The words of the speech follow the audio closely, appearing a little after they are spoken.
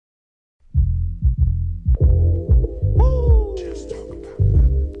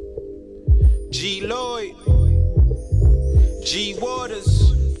G Lloyd, G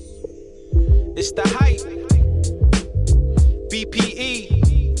Waters, it's the hype. BPE,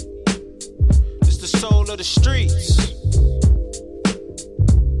 it's the soul of the streets.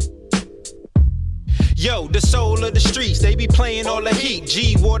 Yo, the soul of the streets, they be playing all the heat.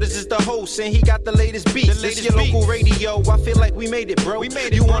 G Waters is the host and he got the latest beats. This your local radio, I feel like we made it, bro.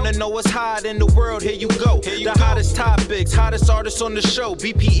 You wanna know what's hot in the world, here you go. The hottest topics, hottest artists on the show.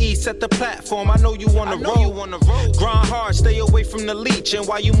 BPE set the platform, I know you wanna roll. Grind hard, stay away from the leech. And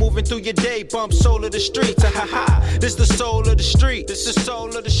while you moving through your day, bump soul of the streets. This the soul of the street. This the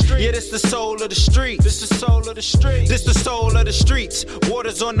soul of the street. Yeah, this the soul of the street. This the soul of the street. This the soul of the streets.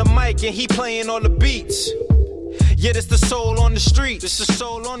 Waters on the mic and he playing all the beats. Yeah, this the soul on the street. This the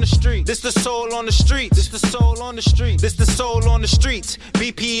soul on the street. This the soul on the street. This the soul on the street. This the soul on the streets.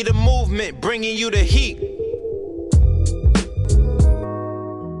 BPE the movement, bringing you the heat.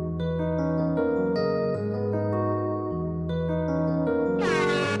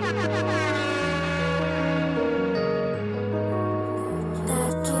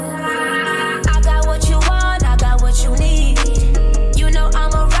 I got what you want, I got what you need. You know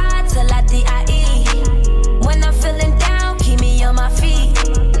I'ma ride till I D.I.E. When I'm feeling down, keep me on my feet.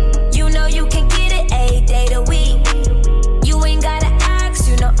 You know you can get it a day to week. You ain't gotta ask,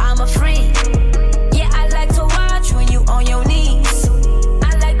 you know I'm a freak. Yeah, I like to watch when you on your knees.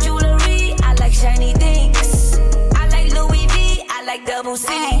 I like jewelry, I like shiny things. I like Louis V, I like double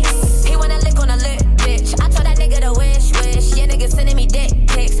C. He wanna lick on a lip, bitch. I told that nigga to wish. Yeah, nigga sending me dick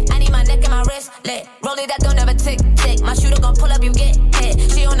pics. I need my neck and my wrist lit. Roll it, that don't ever tick. My shooter gon' pull up, you get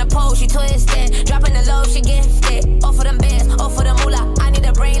hit. She on the pole, she twisted. Dropping the low, she gifted. All for them bands, all for the moolah. I need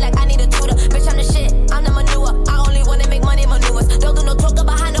a brain like I need a tutor. Bitch, I'm the shit, I'm the manure. I only wanna make money maneuvers. Don't do no talking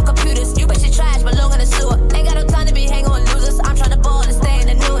behind no computers. You bitch, you trash, belong in the sewer. Ain't got no time to be hanging with losers. I'm tryna ball and stay in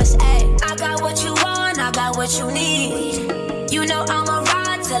the newest. Ayy, I got what you want, I got what you need. You know I'ma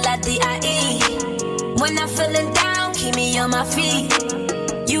ride till I D.I.E. When I'm feeling down, keep me on my feet.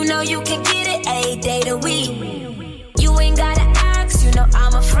 You know you can get it a day to week. You ain't gotta ask, you know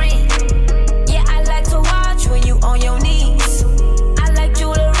I'm a freak. Yeah, I like to watch when you on your knees. I like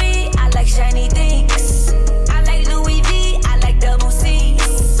jewelry, I like shiny things. I like Louis V, I like double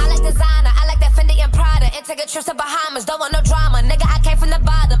C's. I like designer, I like that Fendi and Prada. And take a trip to Bahamas, don't want no drama. Nigga, I came from the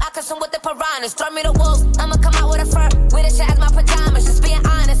bottom, I consume with the piranhas. Throw me the wolves, I'ma come out with a fur. With a shit as my pajamas, just being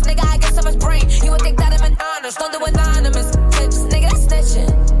honest. Nigga, I get so much brain, you would think that I'm an honest. Don't do anonymous tips, nigga, that's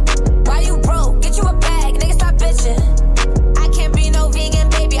snitching. Why you broke? Get you a bag, nigga, stop bitching. I can't be no vegan,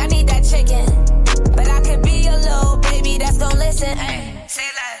 baby, I need that chicken. But I could be a little baby that's gon' listen. Ay, say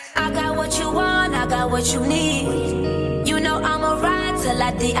that. I got what you want, I got what you need. You know I'ma ride till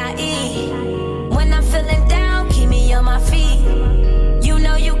I D.I.E. When I'm feeling down, keep me on my feet. You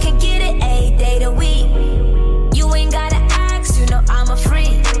know you can get it a day to week. You ain't gotta ask, you know I'm a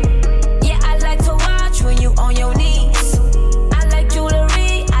freak. Yeah, I like to watch when you on your knees. I like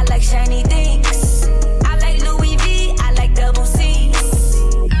jewelry, I like shiny things. I like Louis V, I like double C's.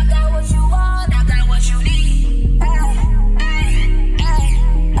 I got what you want, I got what you need. Ay, ay,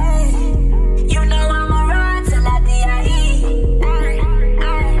 ay. You know I'ma ride till I D.I.E. Ay,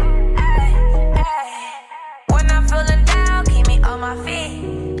 ay, ay, ay. When I'm feeling down, keep me on my feet.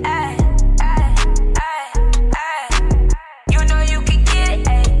 Ay, ay, ay, ay. You know you can get it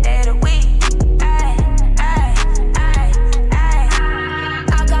a day to week. Ay, ay, ay, ay.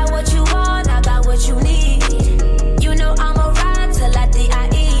 I got what you want, I got what you need. You know I'ma ride till I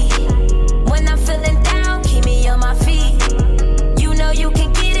D.I.E. When I'm feeling down, keep me on my feet. You know you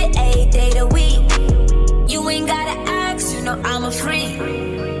can get it a day to week. You ain't gotta ask, you know I'm a freak.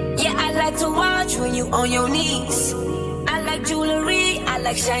 Yeah, I like to watch when you on your knees. I like jewelry, I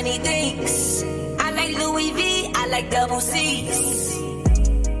like shiny things. I like Louis V, I like double C's.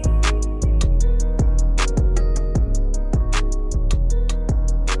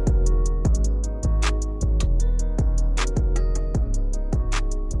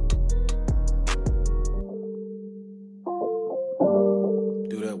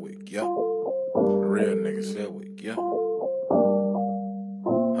 Do that week, yeah. Real niggas that week, yeah.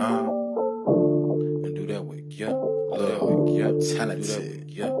 And do that week, yeah. Love week, yeah. Talented,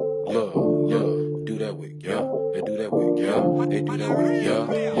 yeah. Love, do that week, yeah. They do that week, yeah. They do that week, yeah.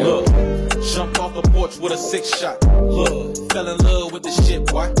 Look, jump off the porch with a 6-shot. Look, fell in love with the shit,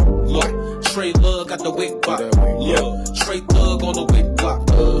 boy. Look, Trey Lug got the wick block. Look, Trey Thug on the wick block.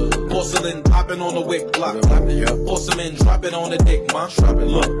 Porcelain popping on the wick block. Porcelain drop it on the dick, man.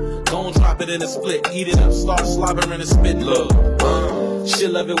 Look, don't drop it in a split. Eat it up, start slobbering and spit. Look, She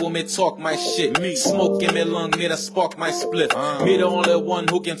love it when me talk my shit. Smoke in me lung, me that spark my split. Me the only one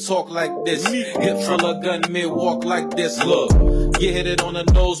who can talk like this. Hip full of gun, me walk like this. Look, you hit it on the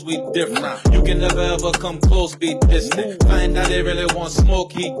nose, we different. You can never ever come close, be distant. Find out they really want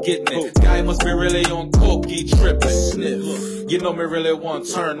smoke, he getting it. Guy must be really on coke, he trippin'. You know me really want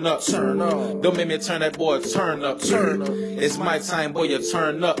turn up. Don't make me turn that boy, turn up. It's my time, boy, you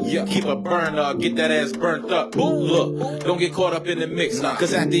turn up. Keep a burner, get that ass burnt up. Look, don't get caught up in the mix.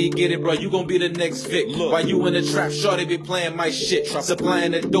 Cause after you get it, bro, you gon' be the next Vic. While you in the trap, shorty be playing my shit.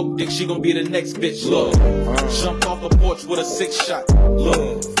 Supplying the dope dick, she gon' be the next bitch. Look, jump off the porch with a 6-shot.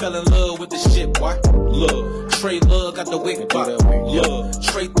 Look, fell in love with the shit, boy. Look, Trey Lug got the wick block. Look,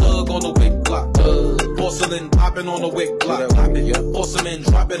 Trey Thug on the wick block. Porcelain popping on the wick block. Porcelain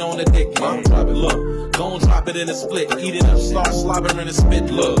dropping on the dick. Look, gon' drop it in a split. Eat it up, start slobbering and spit.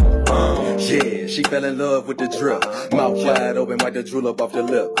 Look, yeah, she fell in love with the drip. Mouth wide open, wipe the drool up off the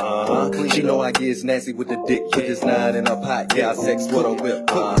lip. She know I get nasty with the dick. Put this 9 in a pot, yeah, I sex with a whip.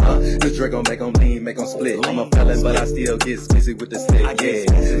 The drink gon' make them lean, make them split. I'm a felon, but I still get busy with the stick.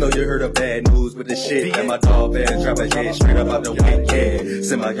 Yeah, know you heard of bad news with the shit. And my dog bad drop a head straight up out the wick. Yeah,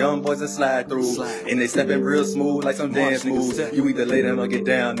 send my young boys to slide through, and they stepping real smooth like some dance moves. You either lay down or get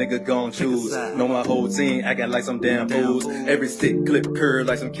down, nigga gon' choose. Know my whole team acting like some damn fools. Every stick clip curved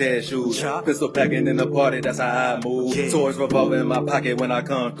like some cashews. Pistol packing in the party, that's how I move. Toys revolving in my pocket when I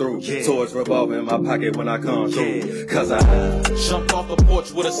come through. Toys revolving in my pocket when I come through. Cause I jump off the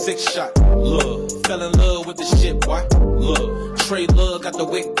porch with a 6-shot. Look, fell in love with the shit, boy. Look, Trey Lug got the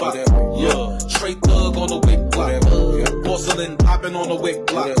wick block. Look, Trey Thug on the wick block. Porcelain popping on the wick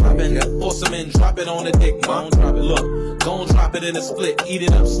block. Porcelain dropping on the dick, mom. Look, gon' drop it in a split. Eat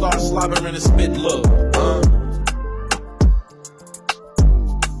it up, start slobbering and spit. Look,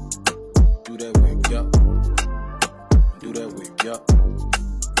 do that wick, yup. Do that wick, yup.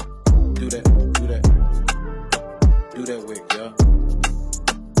 Do that wick, yup.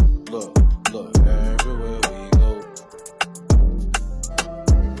 Look, everywhere we go.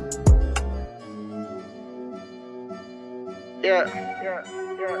 Yeah.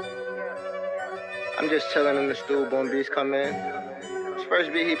 I'm just chilling in the stool, Boom Beats come in. It's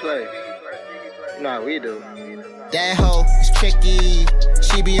first beat he play. Nah, we do. That hoe is tricky.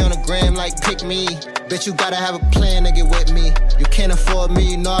 She be on the gram like pick me. Bitch, you gotta have a plan to get with me. You can't afford me,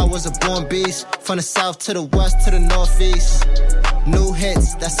 you know I was a born beast. From the south to the west to the northeast. New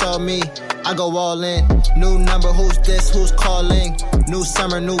hits, that's all me. I go all in. New number, who's this, who's calling? New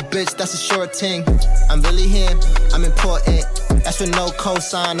summer, new bitch, that's a short thing. I'm really him, I'm important. That's with no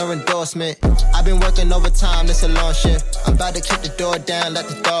cosign or endorsement. I've been working overtime, this a long shift. I'm about to kick the door down, let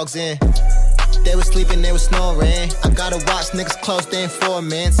the dogs in. They was sleeping, they was snoring. I gotta watch niggas close, they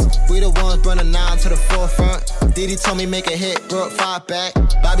informants. We the ones burning 9 to the forefront. Diddy told me make a hit, brought 5 back.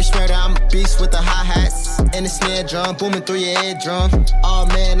 Bobby Schmurder, I'm a beast with the hi-hats. And the snare drum, booming through your eardrum. Oh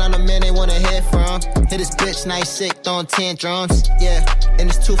man, I'm the man they wanna hear from. Hit this bitch, nice sick, throwing tantrums. Yeah, and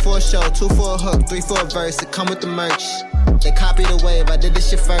it's 2 for a show, 2 for a hook, 3 for a verse. It come with the merch. They copied the wave, I did this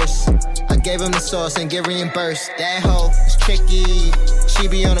shit first. I gave him the sauce and get reimbursed. That hoe is tricky. She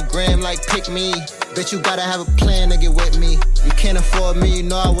be on the gram like pick me. Bitch, you gotta have a plan to get with me. You can't afford me, you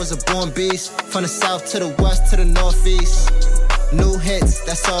know I was a born beast. From the south to the west to the northeast. New hits,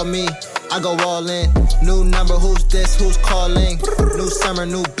 that's all me. I go all in. New number, who's this, who's calling? New summer,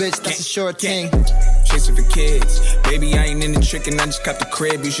 new bitch, that's a short thing. Chasing for kids. Baby, I ain't in the trickin', I just got the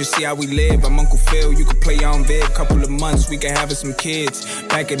crib. You should see how we live. I'm Uncle Phil, you can play your own vid. Couple of months, we can have us some kids.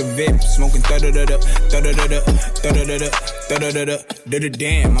 Back at the VIP, smoking da-da-da-da, da-da-da-da, da-da-da-da, da-da-da-da,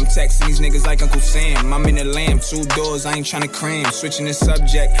 damn. I'm texting these niggas like Uncle Sam. I'm in the lamb, 2 doors, I ain't tryna cram. Switching the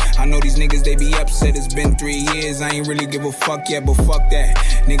subject, I know these niggas, they be upset. It's been 3 years, I ain't really give a fuck yet, but fuck that.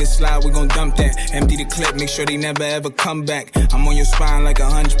 Niggas slide, we gon' dump that. Empty the clip, make sure they never ever come back. I'm on your spine like a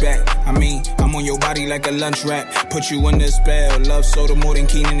hunchback. I mean, I'm on your body like a lunch wrap. Put you under a spell. Love soda more than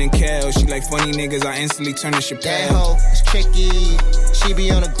Keenan and Kel. She like funny niggas, I instantly turn to Chappelle. That hoe is tricky. She be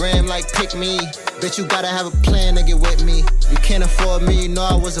on the gram like pick me. Bitch, you gotta have a plan to get with me. You can't afford me, you know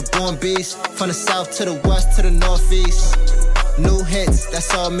I was a born beast. From the south to the west to the northeast. New hits,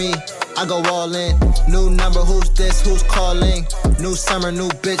 that's all me. I go all in. New number, who's this, who's calling? New summer, new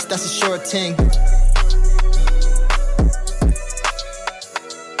bitch, that's a short thing.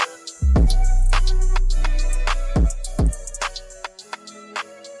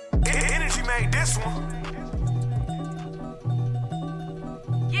 Energy made this one.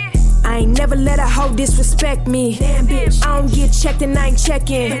 I ain't never let a hoe disrespect me. Damn bitch, I don't get checked and I ain't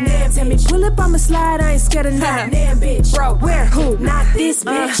checking. Tell me pull up, I'ma slide, I ain't scared of nothing. Damn bitch, bro, where, who? Not this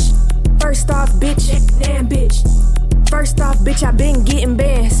bitch. First off, bitch, damn bitch. First off, bitch, I been getting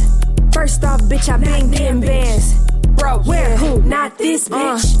bands. First off, bitch, I been getting bands. Bro, where, who, not this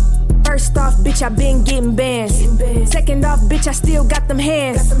bitch. First off, bitch, I been getting bands. Second off, bitch, I still got them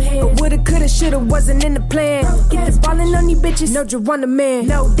hands. But woulda, coulda, shoulda, wasn't in the plan. Get the ballin' on these bitches, no Joanna man.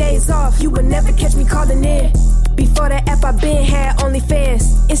 No days off, you would never catch me calling in. Before that app, I been had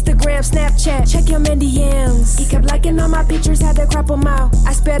OnlyFans, Instagram, Snapchat, check your man DMs. He kept liking all my pictures, had to crop them out.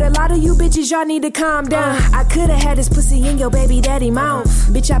 I spared a lot of you bitches, y'all need to calm down. I coulda had this pussy in your baby daddy mouth.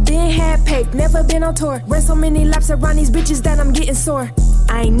 Bitch, I been had pape, never been on tour. Ran so many laps around these bitches that I'm getting sore.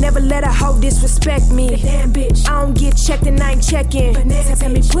 I ain't never let a hoe disrespect me. Damn bitch, I don't get checked and I ain't checking. Tell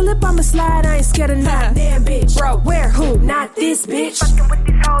me pull up, I'ma slide, I ain't scared of nothing. Damn bitch, bro, where, who, not this bitch. Fucking with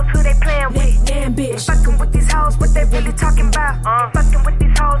these hoes, who they playin' with. Damn bitch, fucking with these hoes, what they really talking about. Fucking with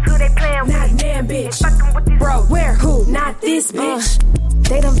these hoes, who they playin' with. Damn bitch, fucking with these bro, where, who, not this bitch.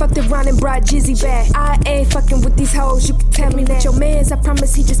 They done fucked around and brought Jizzy back. I ain't fucking with these hoes, you can tell me that. Your mans, I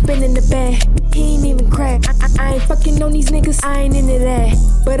promise he just been in the bed. He ain't even crack. I ain't fucking on these niggas, I ain't into that.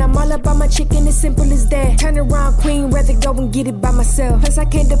 But I'm all about my chicken, as simple as that. Turn around, queen, rather go and get it by myself. Plus I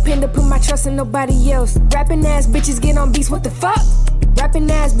can't depend to put my trust in nobody else. Rapping ass bitches get on beats, what the fuck?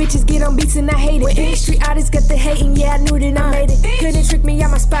 Rapping ass bitches get on beats and I hate it. When industry artists got the hating, yeah, I knew that I made it. Couldn't trick me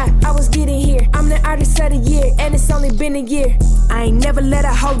out my spot, I was getting here. I'm the artist of the year, and it's only been a year. I ain't never let a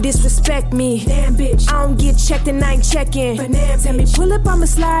hoe disrespect me. Damn bitch, I don't get checked and I ain't checking. Tell me pull up, I'ma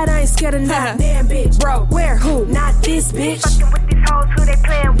slide, I ain't scared of nothing. Damn bitch, bro, where, who, not this bitch. Fucking with these hoes, who they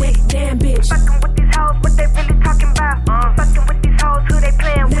playin' with. Damn bitch, fucking with these hoes, what they really talking about. Fucking with these hoes, who they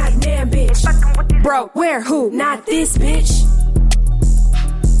playin' with. Not damn bitch, fucking with these bro, where, who, not this bitch.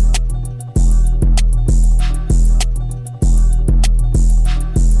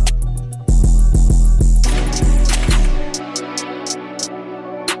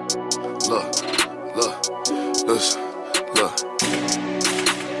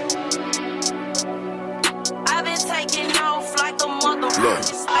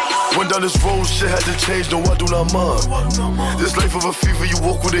 Down this road, shit had to change, no, I do not mind. This life of a fever, you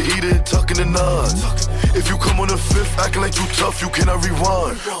walk with a heater and tucking the nines. If you come on the fifth, acting like you tough, you cannot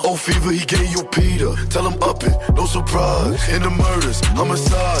rewind. Oh, fever, he gave you Peter. Tell him up it, no surprise. In the murders,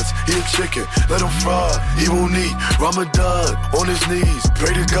 homicides, he a chicken, let him fry. He won't eat Ramadan on his knees.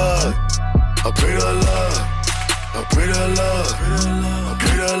 Pray to God, I pray to Allah, I pray to Allah, I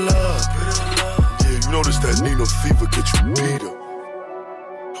pray to Allah. Yeah, you notice that Nina fever get you Peter.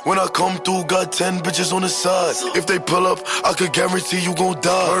 When I come through, got 10 bitches on the side. If they pull up, I could guarantee you gon'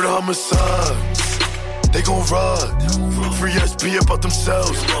 die. Murder homicides, they gon' ride. Free SP about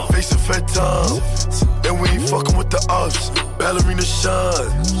themselves, facing fed time. And we ain't fucking with the ops, ballerina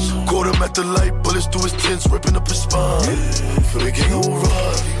shine. Caught him at the light, bullets through his tints, ripping up his spine. For the king gon'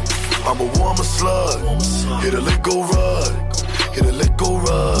 ride, I'm a war, I'm a slide. Hit a let go ride, hit a let go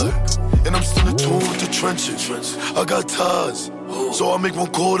ride. And I'm still in tune with the trenches. I got ties, so I make one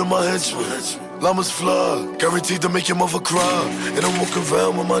call to my henchmen. Llamas fly, guaranteed to make your mother cry. And I'm walking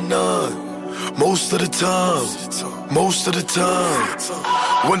around with my 9. Most of the time.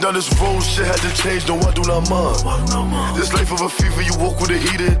 Went down this road, shit had to change, no, I do not mind. This life of a fever, you walk with a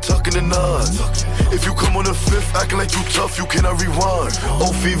heater and tucking the nines. If you come on the fifth, acting like you tough, you cannot rewind.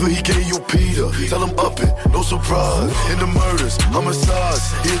 Oh, fever, he gave you Peter. Tell him up it, no surprise. In the murders,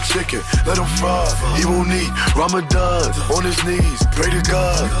 homicides, he a chicken, let him fry. He won't eat Ramadan on his knees. Pray to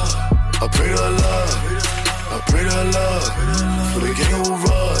God, I pray to Allah, I pray to Allah. For the gang will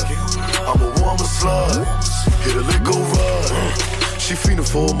ride, I'm a war, I'm a slide. Hit a let go ride. She feeding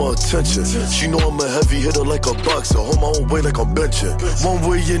for all my attention. She know I'm a heavy hitter like a boxer. Hold my own weight like I'm benching. One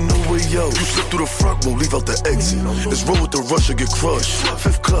way in, no way out. You slip through the front, won't leave out the exit. Let's roll with the rush or get crushed.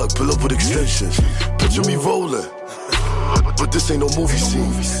 Fifth club, pull up with extensions. Picture me rolling, but this ain't no movie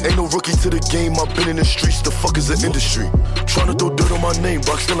scene. Ain't no rookie to the game, I've been in the streets, the fuck is the industry. Tryna throw dirt on my name,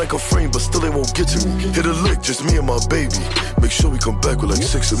 boxed in like a frame, but still they won't get to me. Hit a lick, just me and my baby. Make sure we come back with like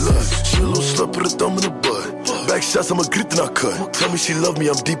 6 of love. She a little slut, put a thumb in the butt. Back shots, I'm a grit and I cut. Tell me she love me,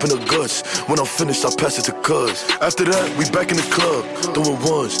 I'm deep in her guts. When I'm finished, I pass it to cuz. After that, we back in the club. Throwing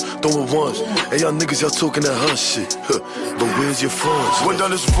ones. Hey, y'all niggas, y'all talking that hush shit. But where's your funds? Went down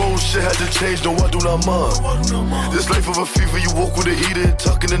this road, shit had to change, no, I do not mind. This life of a fever, you walk with a heater and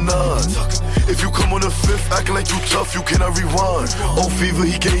tucking the nines. If you come on the fifth, acting like you tough, you cannot rewind. Oh, fever,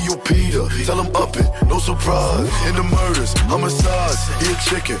 he gave you Peter. Tell him up it, no surprise. In the murders, homicides, he a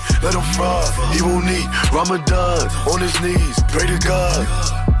chicken, let him fry. He won't eat Ramadan on his knees. Pray to God,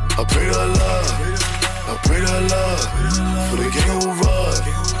 I pray to Allah, I pray to Allah. For the gang will ride,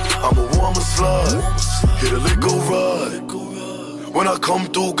 I'm a war, I'm a slide. Hit a let go ride. When I come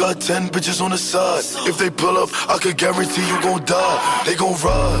through, got 10 bitches on the side. If they pull up, I could guarantee you gon' die. They gon'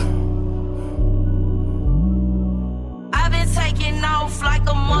 ride. I've been taking off like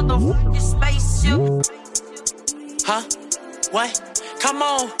a motherfucking spaceship. Huh? What? Come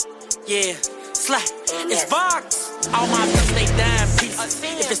on. Yeah. Slap. It's Vox. All my bitches, they dime pieces.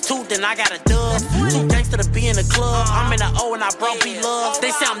 If it's two, then I got a dub. Too gangster to be in the club. I'm in the O and I brought B-Love. They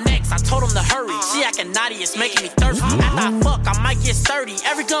say I'm next, I told them to hurry. She acting naughty, it's making me thirsty. After I fuck, I might get sturdy.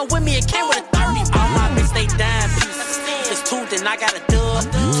 Every gun with me, it came with a 30. All my bitches, they dime pieces. If it's two, then I got a dub.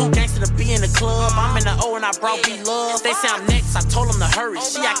 Too gangster to be in the club. I'm in the O and I brought B-Love. They say I'm next, I told them to hurry.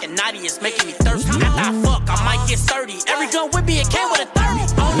 She acting naughty, it's making me thirsty. After I fuck, I might get sturdy. Every gun with me, it came with a 30. I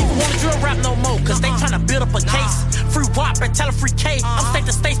don't even wanna drill rap no more, cause they tryna build up a case. Free WAP and tell her free K. I'm state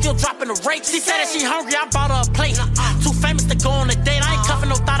to state, still dropping the rate. She said that she hungry, I bought her a plate. Too famous to go on a date. I ain't cuffing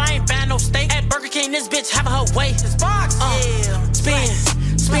no thought, I ain't buying no steak. At Burger King, this bitch having her way. It's Vox, spin,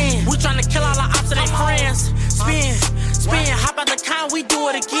 spin. We tryna kill all our ops and they friends. Spin, spin. How about the kind we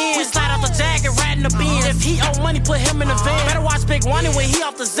do it again? We slide off the Jag and ride in the Benz. If he owe money, put him in the van. Better watch Big One when he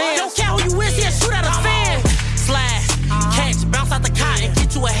off the Zen. Don't care who you is, he'll shoot at a fan. Slide, catch, bounce out the car and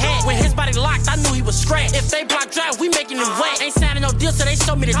get you a hat. When his body locked, I knew he was scratched. If they block drive, we making it wet. Ain't signing no deal, so they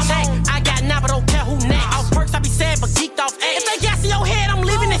show me the check. I got now, but don't care who next. Off perks, I be sad, but geeked off A. If they gas in your head, I'm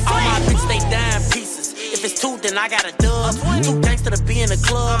leaving it flat. All my bitches, they dime pieces. If it's two, then I got a dub. Too gangster to be in the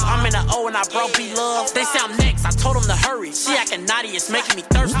club. I'm in the O and I brought B-Love. They say I'm next, I told them to hurry. She acting naughty, it's making me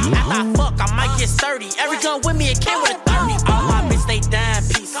thirsty. After I fuck, I might get sturdy. Every gun with me, it came with a 30. All my bitches, they dime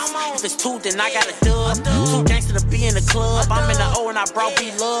pieces. If it's two, then I got a dub. Too gangster to be in the club. I'm in the O and I brought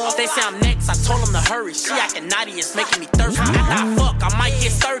B-Love. They say I'm next, I told them to hurry. She acting naughty, it's making me thirsty. After I fuck, I might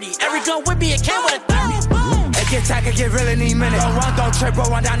get sturdy. Every gun with me, it came with a 30. Get tight, can get real in these minutes. Don't run, don't trip, bro,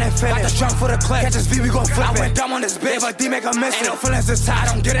 run down and finish. Got the trunk for the clip, catch us beat, we gon' flip it. I went dumb on this bitch, but D make a miss. Ain't no feelings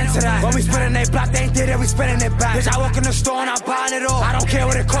inside, don't get into that. When we spinning they block, they ain't did it, we spinning it back. Bitch, I walk in the store and I'm buying it all. I don't care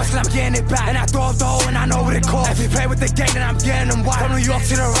what it costs, cause I'm getting it back. And I throw up the hole and I know what it costs. If he play with the gang, then I'm getting them wild. From New York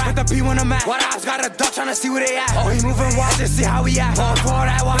to the right, with the P when I'm at. What eyes got a duck tryna see where they at. Oh, he moving wild, just see how he act. For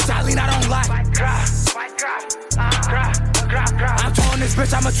that watch, I lean, I don't lie. I'm throwing this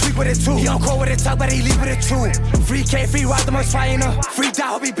bitch, I'm a tweak with it too. He don't call with it tuck, but he leave with it too. Free K, free ride, the most flying up. Free die,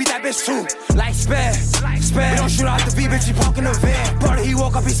 hope he beat that bitch too. Like spare. We don't shoot out the V, bitch, he parking the van. Brother, he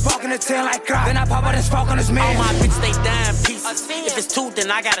woke up, he sparking the 10 like crap. Then I pop out and spark on his man. All my bitches, they dime pieces. If it's two, then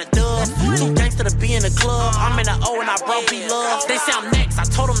I got a dub. Too gangster to be in the club. I'm in the O and I brought B-Love. They say I'm next, I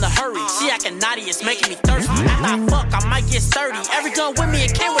told them to hurry. She acting naughty, it's making me thirsty. After I fuck, I might get sturdy. Every gun with me,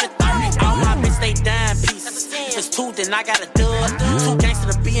 it came with a 30. All my bitches, they dime pieces. If it's two, then I got a dub. Too gangster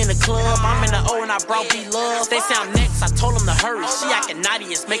to be in the club. I'm in the O and I brought B-Love. They say I'm next, I told them to hurry. She acting naughty,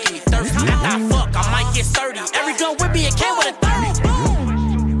 it's making me thirsty. After I fuck, I might get sturdy. Every gun with me, it came with a 30.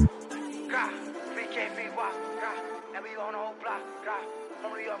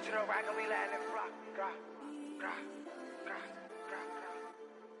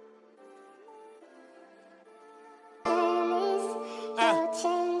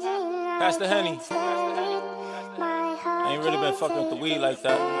 That's the Henny. I ain't really been fucking with the weed like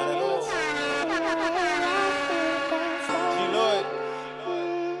that. G-Lloyd.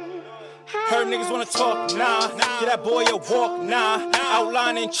 Heard niggas wanna talk, nah. Get that boy a walk, nah.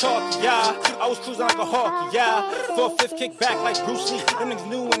 Outline in chalk, yeah. I was cruising like a hawk, yeah. 4/5 kick back like Bruce Lee. Them niggas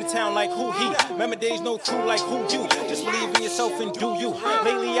new in the town like who he. Remember days no crew like who you. Just believe in yourself and do you.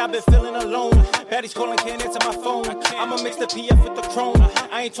 Lately I've been feeling alone. Baddies calling, can't answer my phone. I'ma mix the PF with the chrome.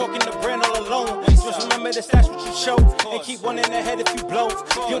 I ain't talking the brand all alone. Just remember the stats what you show. And keep one in the head if you blow.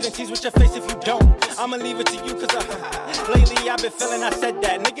 Building tease with your face if you don't. I'ma leave it to you cause lately I've been feeling I said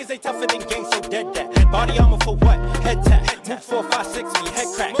that. Niggas ain't tougher than gang, so dead that. Body armor for what? Head tap. Move 4, 5, 6 me, head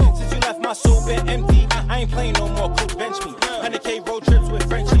crack. Since you left my soul been empty, I ain't playing no more, coach bench me. 100K road trips with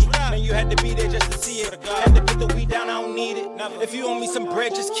Frenchie. Man, you had to be there just to see it. Had to put the weed down, I don't need it. If you owe me some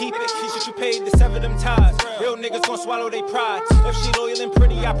bread, just keep it. Since you paid to sever them ties. Real niggas gon' swallow their pride. If she loyal and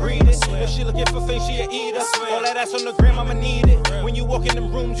pretty, I breed it. If she looking for fame, she a eater. All that ass on the gram, I'ma need it. When you walk in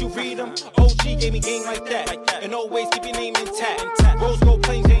them rooms, you read them. OG gave me game like that. And always keep your name intact. Rose gold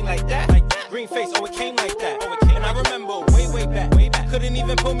planes ain't like that. Green face, oh it came like that. And I remember way back. Couldn't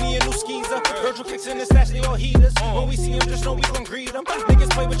even put me in new skeezer. Virtual kicks in the stash, they all heaters. When we see them, just know we gon' greet them. Niggas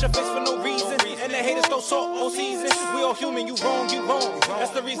play with your face for no reason. And the haters throw salt all season. We all human, you wrong.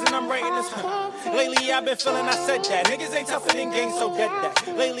 That's the reason I'm writing this. Lately I've been feeling I said that. Niggas ain't tougher than gang, so dead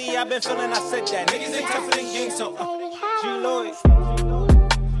that. Lately I've been feeling I said that. Niggas ain't tougher than gang, so G-Lloyd.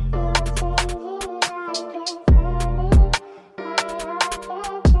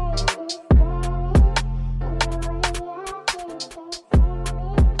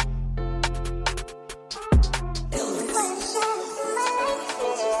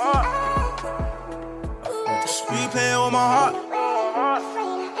 playing with my heart.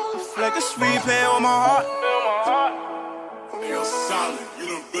 I feel like the sweet playing with my heart.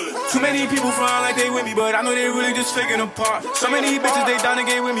 Too many people front like they with me, but I know they really just faking apart. So many bitches they down the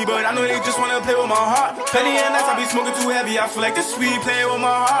game with me, but I know they just wanna play with my heart. Plenty of nights I be smoking too heavy, I feel like the sweet playing with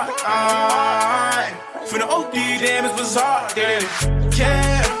my heart. For the OD, damn, it's bizarre. They didn't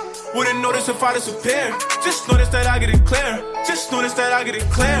care. Wouldn't notice if I disappear. Just notice that I get it clear. Just notice that I get it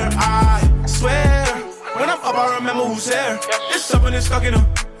clear. I swear, when I'm up, I remember who's there. It's something that's stuck in them.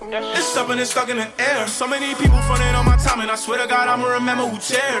 It's something that's stuck in the air. So many people fronting on my time, and I swear to God, I'ma remember who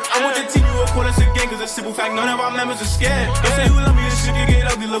cheered. I want the team to report us again, cause it's a simple fact, none of our members are scared. Don't say you love me, this shit can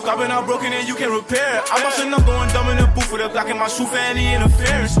get ugly. Look, I've been out broken and you can't repair. I'm busting up, going dumb in the booth with a Glock in my shoe for any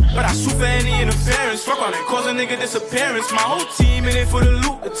interference. But I sue for any interference. Fuck on it, cause a nigga disappearance. My whole team in it for the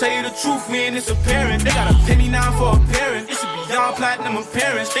loot. To tell you the truth, we ain't disappearing. They gotta pay me now for a parent. It's a beyond platinum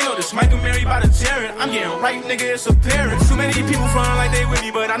appearance. They know this Mike and Mary by the tearing. I'm getting right, nigga, it's apparent. Too many people fronting like they with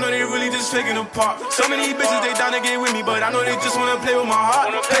me, but I know they really just faking apart. So many bitches they down to get with me, but I know they just wanna play with my heart.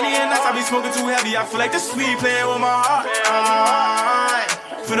 Plenty of nights I be smoking too heavy, I feel like the sweet playing with my heart.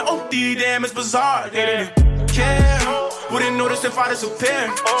 For the OD, damn, it's bizarre. They didn't care. Wouldn't notice if I disappear.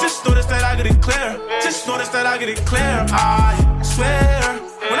 Just notice that I get it clear. Just notice that I get it clear. I swear,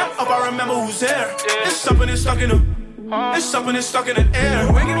 when I'm up, I remember who's there. It's something that's stuck in the. It's something that's stuck in the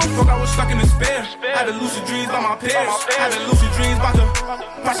air. When you don't fuck, I was stuck in despair. Had the lucid dreams by my peers. Had the lucid dreams about the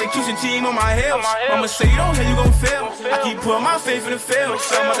prosecution team on my heels. I'ma say you don't hear, you gon' fail. I keep putting my faith in the field.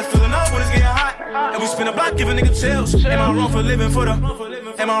 So I'm about to filling up when it's getting hot. And we spin a block, giving nigga chills. Am I wrong for living for the?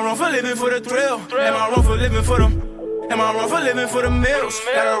 Am I wrong for living for the thrill? Am I wrong for living for them? Am I wrong for living for the meals?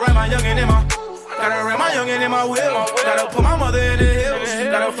 Gotta write my youngin' in my. Gotta write my youngin' in my will. Gotta put my mother in the hills.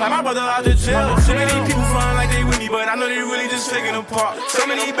 Gotta fly my brother out to jail. So many people flying like they with me, but I know they really just faking apart. So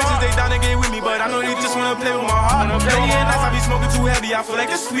many bitches they down to get with me, but I know they just wanna play with my heart. Plenty of nights I be smoking too heavy, I feel like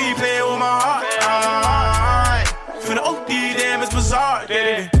the sweet playing with my heart. For the OD, damn, it's bizarre.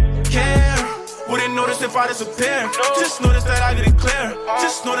 They didn't care. Wouldn't notice if I disappear. Just notice that I get it clear.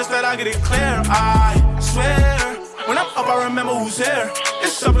 Just notice that I get it clear. I swear, when I'm up, I remember who's there.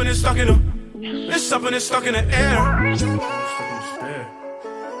 It's something that's stuck in them. It's something that's stuck in the air. My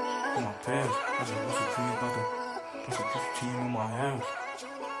pants, I just lost a dream about the team in my hands.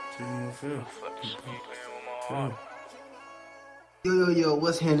 See how you feel. Yo,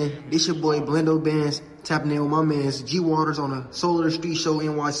 what's happening? This your boy Blendo Bands, tapping in with my mans G Waters on the Soul of the Street Show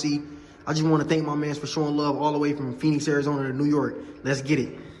NYC. I just want to thank my mans for showing love all the way from Phoenix, Arizona to New York. Let's get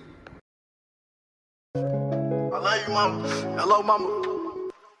it. I love you, mama. Hello, mama.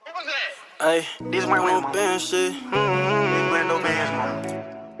 Hey, this my little band shit. Blendo Bands, mama.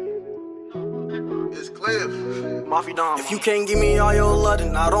 It's Cliff. Mafia Dom. If you can't give me all your love,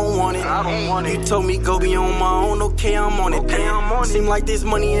 then I don't want it. You told me go be on my own, okay, I'm on it. Seem like this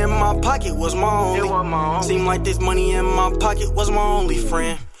money in my pocket was my only. Seem like this money in my pocket was my only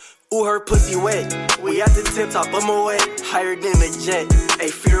friend. Ooh, her pussy wet. We at the tip top of my way. Higher than a jet. Hey,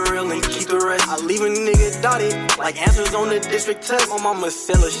 feel real and keep the rest. I leave a nigga dotted. Like answers on the district test. My mama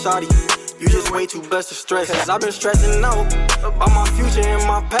sell a shawty. You just way too blessed to stress. Cause I've been stressing out about my future and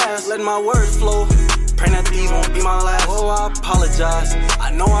my past. Letting my words flow. Praying that these won't be my last. Oh, I apologize. I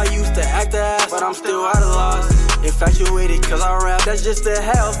know I used to act the ass, but I'm still out of loss. Infatuated cause I rap. That's just the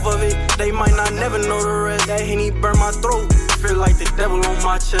half of it. They might not never know the rest. That Henny burn my throat. Feel like the devil on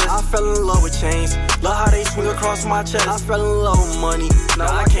my chest. I fell in love with chains. Love how they swing across my chest. I fell in love with money.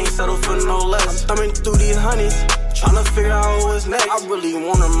 Now I can't settle for no less. I'm thumbing through these honeys, tryna figure out what's next. I really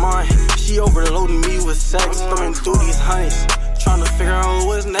want her mine. She overloading me with sex. I'm thumbing through these honeys, tryna figure out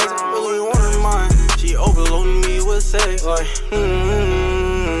what's next. I really want her mine. She overloading me with sex. Like,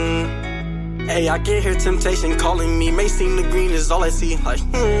 Hey, I can hear temptation calling me. May seem the green is all I see. Like,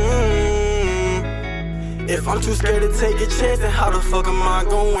 If I'm too scared to take a chance, then how the fuck am I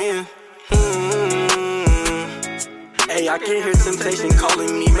gon' win? Hey, I can hear temptation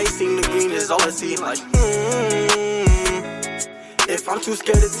calling me. May seem the green is all I see. Like, If I'm too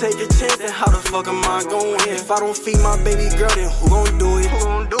scared to take a chance, then how the fuck am I gon' win? If I don't feed my baby girl, then who gon' do it?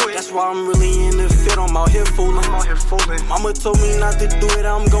 That's why I'm really in the field, I'm out here fooling. Mama told me not to do it,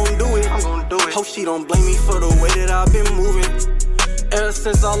 I'm gon' do it. Hope she don't blame me for the way that I've been moving. Ever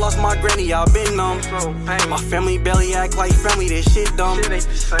since I lost my granny, I've been numb. My family barely act like family, this shit dumb.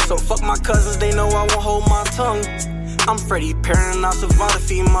 So fuck my cousins, they know I won't hold my tongue. I'm Freddie Perrin, I survive to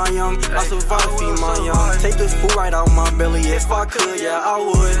feed my young. I survive to feed my young. Take this food right out my belly, if I could, yeah, I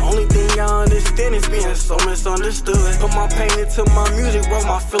would. Only thing I understand is being so misunderstood. Put my pain into my music, wrote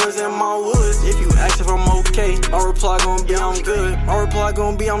my feelings in my woods. If you ask if I'm okay, my reply gon' be I'm good. My reply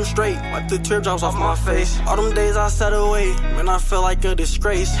gon' be I'm straight. Wipe the teardrops off my face. All them days I sat away, man, I felt like a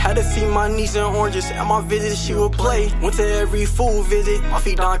disgrace. Had to feed my niece and oranges, at my visits she would play. Went to every food visit, my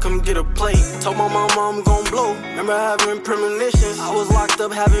feet down, come get a plate. Told my mama I'm gon' blow, remember having premonitions. I was locked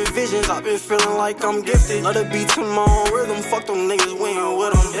up having visions, I've been feeling like I'm gifted. Let it be to my own rhythm, fuck them niggas, we ain't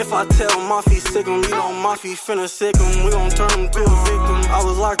with them. If I tell my feet sick em, you know my feet finna sick em. We gon' turn them to a victim. I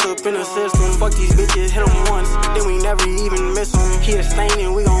was locked up in the system, fuck these bitches, hit them once, then we never even miss them. He a stain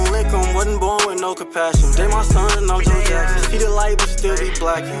and we gon' lick them, wasn't born with no compassion. They my son and I'm Joe Jackson. See the light but still be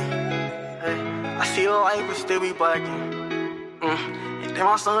blacking. I see the light but still be blacking. They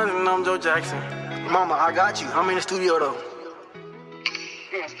my son and I'm Joe Jackson. Mama, I got you. I'm in the studio though.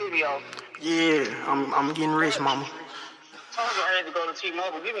 In the studio? Yeah, I'm getting rich, mama. I had to go to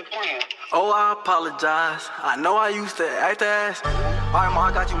T-Mobile. Give me playing. Oh, I apologize. I know I used to act ass. All right, ma,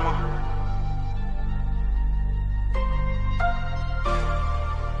 I got you, ma.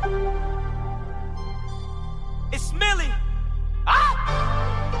 It's Millie.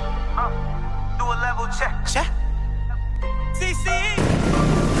 Do a level check. Check. CCE.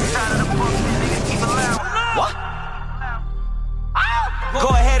 Side of the book, nigga, keep it loud. What? Go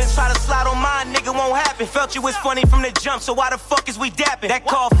ahead and try to slide on mine, nigga, won't happen. Felt you was funny from the jump, so why the fuck is we dapping? That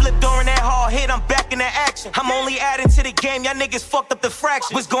call flipped during that hard hit, I'm back in the action. I'm only adding to the game, y'all niggas fucked up the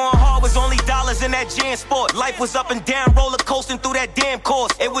fraction. Was going hard, was only dollars in that Jan Sport. Life was up and down, roller coasting through that damn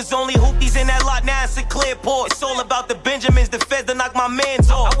course. It was only hoopies in that lot, now it's a clear port. It's all about the Benjamins, the feds to knock my mans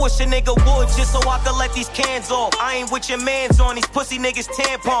off. I wish a nigga would, just so I could let these cans off. I ain't with your mans on, these pussy niggas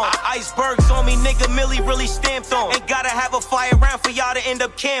tampon. Icebergs on me, nigga, Millie really stamped on. Ain't gotta have a fire round for y'all to end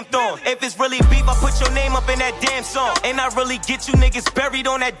up camped on. If it's really beef, I put your name up in that damn song. And I really get you niggas buried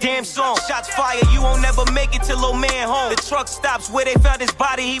on that damn song. Shots fired, you won't never make it till old man home. The truck stops where they found his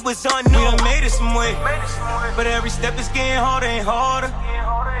body, he was unknown. We done made it some way, but every step is getting harder and harder.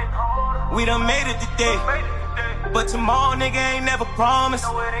 We done made it today, but tomorrow nigga ain't never promised.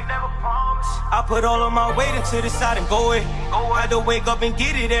 I put all of my weight into the side and go it. Had to wake up and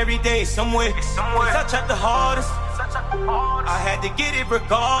get it every day somewhere. Cause I tried the hardest, I had to get it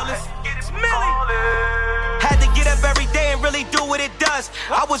regardless. It's Millie. Had to get up every day and really do what it does.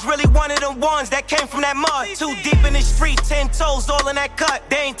 I was really one of them ones that came from that mud. Too deep in the street, 10 toes all in that cut.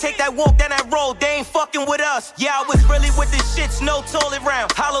 They ain't take that walk down that road, they ain't fucking with us. Yeah, I was really with the shits, no toilet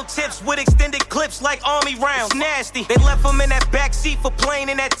round. Hollow tips with extended clips like army rounds. It's nasty. They left them in that back seat for playing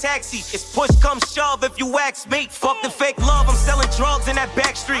in that taxi. It's push come shove if you ask me. Fuck the fake love, I'm selling drugs in that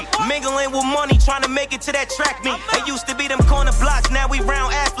back street. Mingling with money, trying to make it to that track meet. It used to be them corner blocks, now we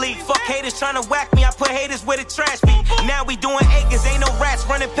round athletes. Fuck haters trying to whack me, I put haters where the trash be. Now we doing acres, ain't no rats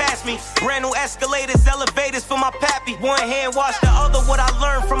running past me. Brand new escalators, elevators for my pappy. One hand wash the other, what I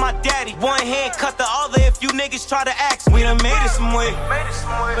learned from my daddy. One hand cut the other if you niggas try to ask me. We done made it some way,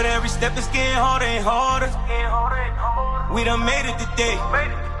 but every step is getting harder and harder. We done made it today,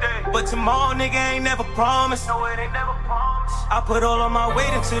 but tomorrow nigga ain't never promised. I put all of my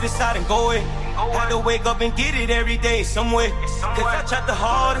weight into the side and go it. Had to wake up and get it every day somewhere. Cause I tried the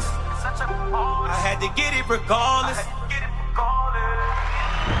hardest, I had to get it regardless.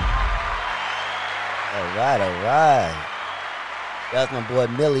 Alright. That was my boy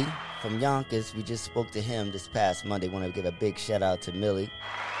Millie from Yonkers. We just spoke to him this past Monday. Want to give a big shout out to Millie.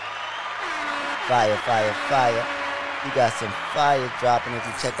 Fire. He got some fire dropping. If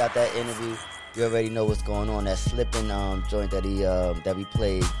you check out that interview, you already know what's going on. That slipping joint that he that we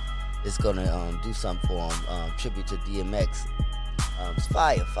played is gonna do something for him. Tribute to DMX. It's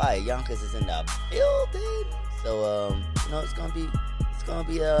fire. Yonkers is in the building. So you know it's gonna be nice.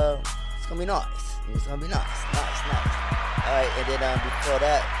 It's gonna be nice. Alright, and then before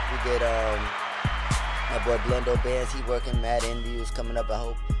that we did my boy Blendo Bands. He working mad interviews coming up. I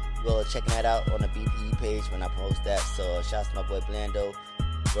hope you all are checking that out on the BPE page when I post that. So shouts to my boy Blendo,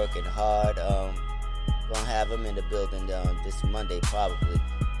 working hard. Gonna have him in the building this Monday probably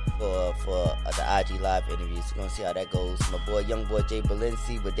for the IG Live interviews. We're gonna see how that goes. My boy, young boy Jay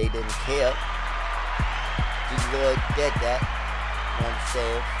Balenci, but they didn't care. G-Lloyd did that. You know what I'm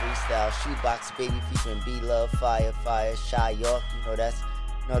saying? Freestyle Shoebox Baby featuring B-Love, Fire, Shy York.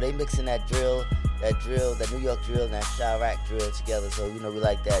 They mixing that drill, that New York drill and that Chirac drill together. So, we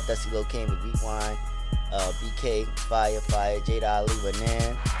like that. Dusty Low came with Rewind, BK, Fire, Jada Ali,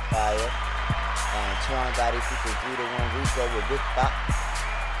 Renan, Fire. Twan Gotti featuring 3-1 Rico with Rick Bop.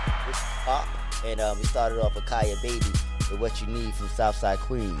 pop. And we started off with Kaya Baby with What You Need from Southside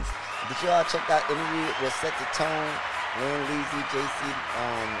Queens. Did you all check out the interview with Set the Tone, Lynn Leezy, JC,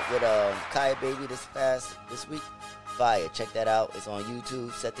 with Kaya Baby this week? Fire, check that out. It's on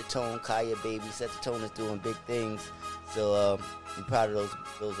YouTube. Set the Tone, Kaya Baby. Set the Tone is doing big things. So I'm proud of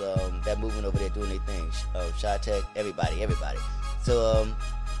those that movement over there doing their thing. Shy-Tech, everybody. So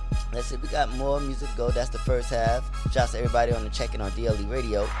let's see, we got more music to go. That's the first half. Shouts to everybody on the check-in on DLE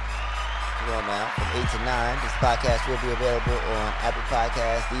Radio. Come on now, from 8 to 9. This podcast will be available on Apple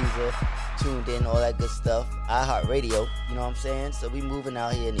Podcasts, Deezer, Tuned In, all that good stuff. iHeartRadio, you know what I'm saying? So we moving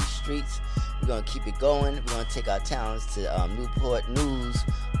out here in these streets. We're going to keep it going. We're going to take our talents to Newport News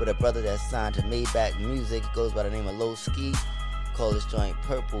with a brother that's signed to Maybach Music. He goes by the name of Low Ski. Call this joint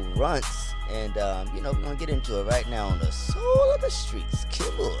Purple Runts. And, we're going to get into it right now on the Soul of the Streets.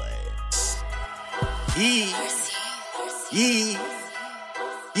 Kill Boy. Yee.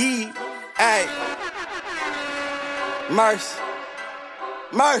 Ay. Mercy.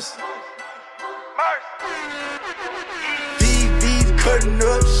 VV's cutting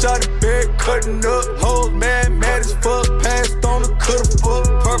up, shot it back, cutting up. Hoes mad as fuck, passed on the coulda fuck.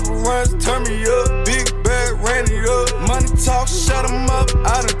 Purple runs, turn me up, big bag, ran it up. Money talk, shut 'em up,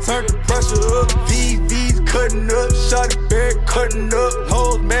 I done turned the pressure up. VV's cutting up, shot it back, cutting up.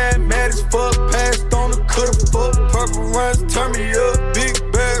 Hoes mad as fuck, passed on the coulda fuck. Purple runs, turn me up, big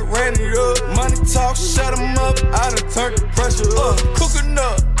bag, ran it up. Money talk, shut 'em up, I done turned the pressure up. Cooking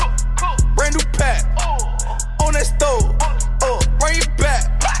up, brand new pack, on that stove, bring it back.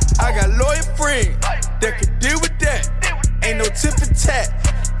 I got loyal friends that can deal with that. Ain't no tip for tat,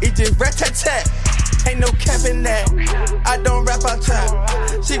 it just rat-tat-tat. Ain't no capping that, I don't rap out trap.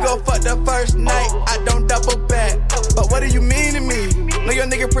 She gon' fuck the first night, I don't double back. But what do you mean to me? No, your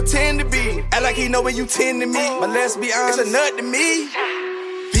nigga pretend to be. Act like he know when you tend to me. But let's be honest, it's a nut to me.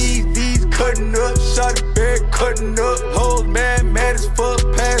 VV's cutting up, shot it back, cutting up. Hoes mad as fuck,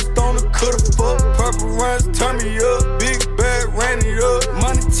 passed on the coulda fuck. Purple runs, turn me up, big bag, ran it up.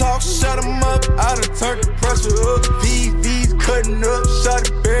 Money talk, shut 'em up, I done turned the pressure up. VV's cutting up, shot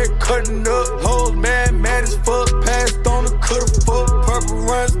it back, cutting up. Hoes mad as fuck, passed on the coulda fuck. Purple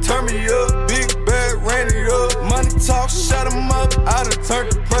runs, turn me up, big bag, ran it up. Money talk, shut 'em up, I done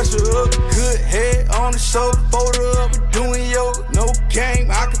turned the pressure up. Good head on the shoulder, photo up, we doing yoga. No game,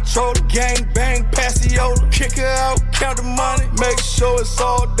 I control the gang, bang, pass the yoga. Kick her out, count the money, make sure it's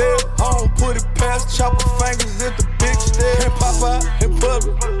all there. I don't put it past, chopper fingers at the big stairs. And pop out in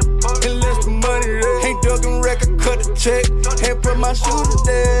public, and list the money there. Ain't ducking record, cut the check, and put my shooters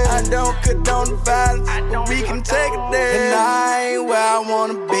there. I don't condone the violence, but we can take it there. And I ain't where I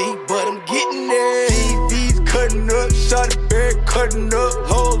wanna be, but I'm getting there. VV's cutting up, shot it back, cutting up.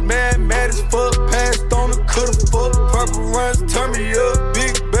 Hoes mad as fuck, passed on the coulda fuck. Purple runs, turn me up,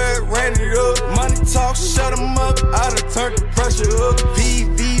 big bag, ran it up. Money talk, shut 'em up, I done turned the pressure up.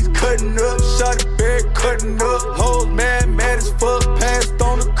 VV's cutting up, shot it back, cutting up. Hoes mad as fuck, passed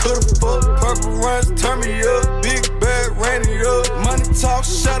on the coulda fuck. Purple runs, turn me up, big bag, ran it up. Money talk,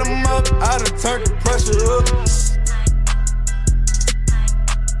 shut 'em up, I done turned the pressure up.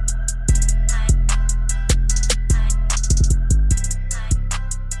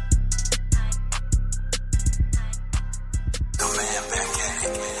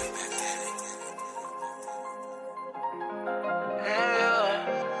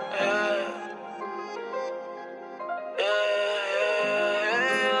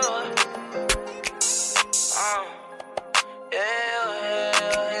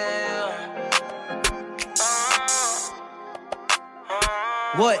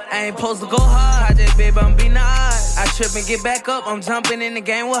 What? I ain't supposed to go hard. Project, baby, I'm beating the odds. I trip and get back up. I'm jumping in the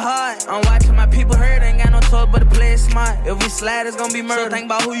game with heart. I'm watching my people hurt. Ain't got no choice but to play it smart. If we slide, it's gonna be murder. So think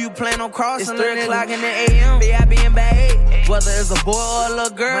about who you plan on crossing. It's 3 o'clock in the AM. B.I.B. in bag 8. Whether it's a boy or a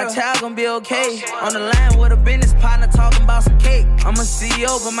little girl, my child gonna be okay. On the line with a business partner talking about some cake. I'm a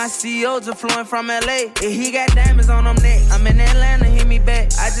CEO, but my CEO just flew in from LA. If he got diamonds on them neck, I'm in Atlanta, hit me back.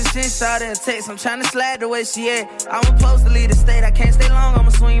 I just sent Shawty a text. I'm trying to slide the way she at. I'm supposed to leave the state. I can't stay long,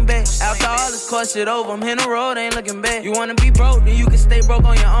 I'ma swing back. After all this course shit over, I'm hitting the road, ain't looking back. You wanna be broke, then you can stay broke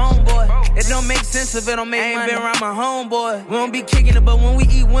on your own, boy. It don't make sense if it don't make money. I ain't been around my homeboy. We don't be kicking it, but when we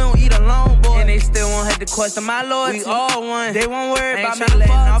don't eat alone, boy. And they still won't have to question my loyalty. We all one. They won't worry about me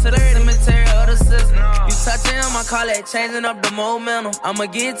letting off to the cemetery of the system. You touching him, I call that changing up the momentum. I'ma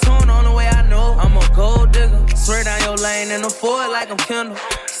get tuned on the way I know. I'm a gold digger. Swear down your lane and afford like I'm Kendall.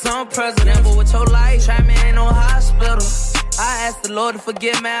 Some president, but with your life, try me ain't no hospital. I asked the Lord to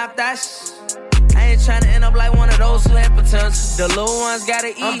forgive me after I ain't tryna end up like one of those who had potential. The little ones gotta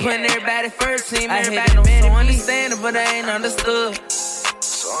eat. I'm putting everybody first team. Everybody know so understand it, but they ain't understood.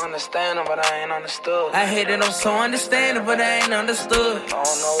 So understanding, but I ain't understood. I hate that I'm so understanding, but I ain't understood. I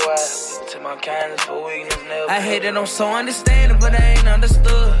don't know why. To my kindness for weakness, never. I hate that I'm so understanding, but I ain't understood.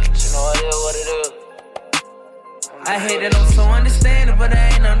 But you know it is what it is. I hate that I'm so understanding, but I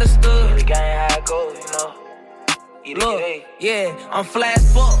ain't understood. The game how it goes, you know. Look, yeah, I'm flash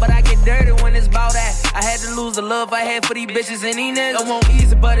fuck, but I get dirty when it's bout that. I had to lose the love I had for these bitches and these niggas. It won't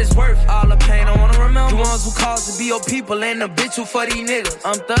easy, but it's worth all the pain I wanna remember. The ones who caused to be your people and the bitch who for these niggas.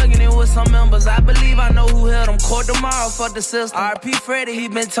 I'm thugging it with some members. I believe I know who held them court tomorrow for the system. R.P. Freddy, he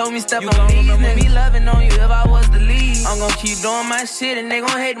been told me step on these niggas. Me loving on you if I was the lead. I'm gon' keep doing my shit and they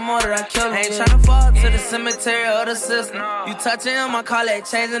gon' hate the more that I kill them. Ain't tryna fall to the cemetery of the system. You touching him, I call that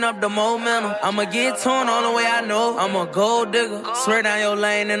changing up the momentum. I'ma get torn all the way I know. I'm a gold digger. Swear down your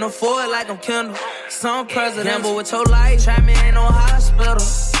lane and afford like I'm Kendall. Some president, gamble with your life. Try me, ain't no hospital.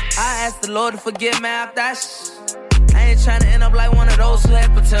 I asked the Lord to forgive me after that I ain't tryna end up like one of those who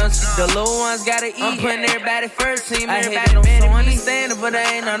had potential. The little ones gotta eat. I'm putting everybody first team. Everybody don't so understand it, but I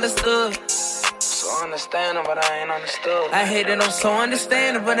ain't understood. So understanding, but I ain't understood. I hate that I'm so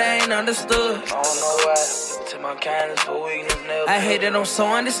understanding, but I ain't understood. I don't know why. To my kindness for weakness, never. I hate that I'm so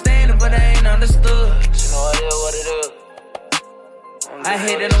understanding, but I ain't understood. But you know it is what it is. I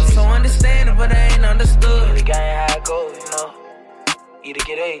hate that I'm so understanding, but I ain't understood. The game how it goes, you know. Either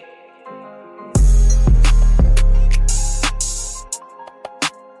get A.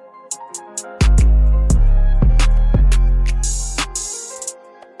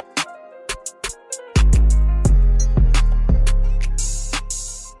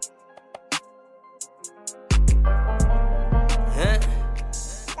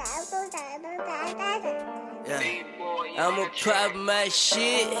 I'ma pop my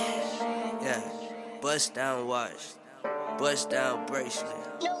shit. Yeah, bust down watch, bust down bracelet,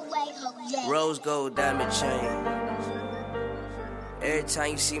 rose gold diamond chain. Every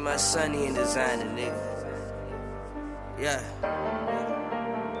time you see my sonny in designer, nigga. Yeah.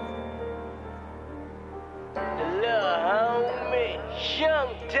 The little homie,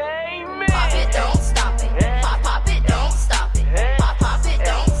 Young Damon. Pop it, don't stop it. Pop it, don't stop it. Pop it,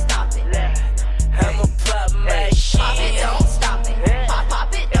 don't stop it. I'ma pop my shit. Pop it, don't stop it.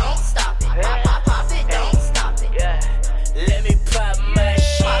 Pop it, don't stop it. Pop it, don't stop it. Let me pop my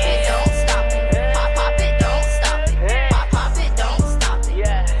shit. Pop it, don't stop it. Pop it, don't stop it. Pop it, don't stop it.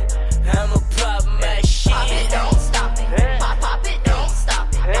 I'ma pop my shit. Pop it, don't stop it. Pop it, don't stop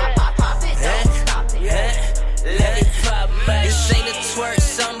it. Pop it, don't stop it. Let me pop my shit. This ain't a twerk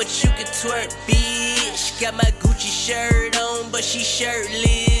song, but you can twerk, bitch. Got my Gucci shirt on, but she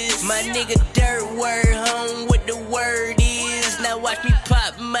shirtless. My nigga Dirt word home what the word is. Now watch me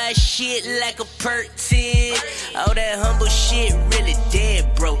pop my shit like a perk tit. All that humble shit really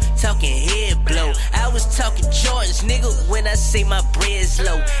dead, bro. Talking head blow. I was talking Jordans, nigga, when I say my bread's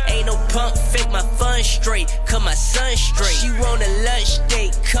low. Ain't no punk fake, my fun straight, cut my son straight. She want a lunch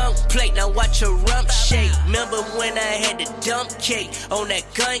date, come plate, now watch her rump shake. Remember when I had the dump cake on that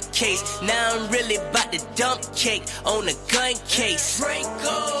gun case? Now I'm really about to dump cake on the gun case.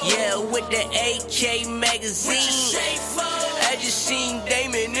 Yeah, with the AK magazine. I just seen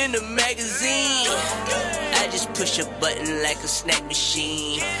Damon in the magazine. I just push a button like a snack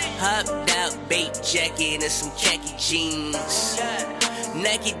machine. Hopped out, bait jacket and some khaki jeans.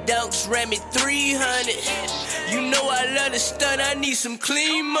 Nike Dunks ran me 300. You know I love to stunt, I need some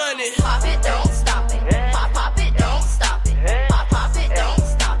clean money. Pop it, don't stop it. Pop it, don't stop it. Pop it, don't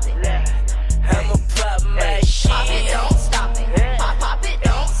stop it. I'ma pop my shit. Pop it, don't stop it. Pop it,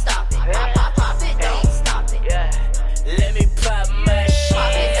 don't stop it. Pop it, don't stop it. Let me pop my shit.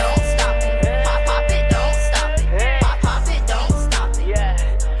 Pop it, don't stop it. Pop it, don't stop it. Pop it, don't stop it.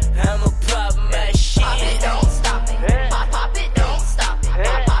 I'ma pop my shit. Pop it, don't stop it. Pop it, don't stop it.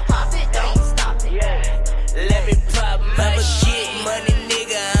 Pop it, don't stop it. Let me pop my shit. Money,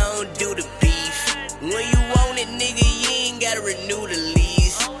 nigga, I don't do the beef. When you want it, nigga, you ain't gotta renew the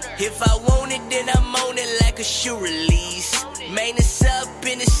lease. If I want it, then I'm on it like a shoe release. Man, it's up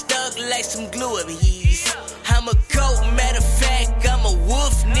and it's stuck like some glue adhesive. I'm a goat, matter of fact, I'm a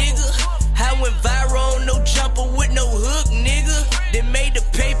wolf, nigga. I went viral on no jumper with no hook, nigga. They made the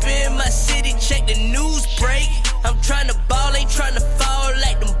paper in my city, check the news break. I'm tryna ball, ain't tryna fall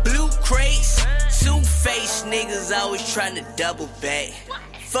like them blue crates. Two-faced niggas always tryna double back.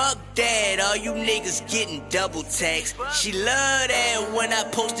 fuck that, all you niggas getting double taxed. She love that when I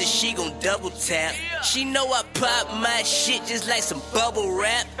post it, she gon' double tap. She know I pop my shit just like some bubble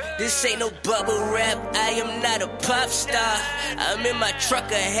wrap. This ain't no bubble wrap, I am not a pop star. I'm in my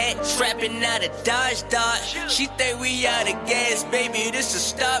trucker hat, trapping out a Dodge Dart. She think we out of gas, baby, this a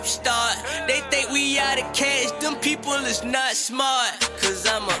stop start. They think we out of cash, them people is not smart. Cause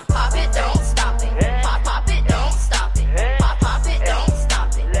I'm a pop it, don't stop it. Pop it, don't stop it. Pop it, don't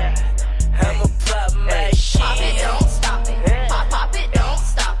stop it. I'ma pop my shit. Pop it, don't stop it. Pop it, don't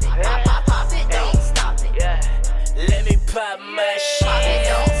stop it. Pop it, don't stop it. Let me pop my shit. Pop it,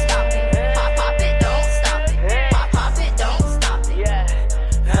 don't stop it. Pop it, don't stop it. Pop it, don't stop it.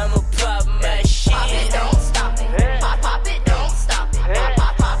 I'ma pop my shit. Pop it, don't stop it. Pop it, don't stop it.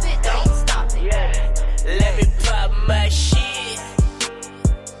 Pop it, don't stop it. Let me pop my shit.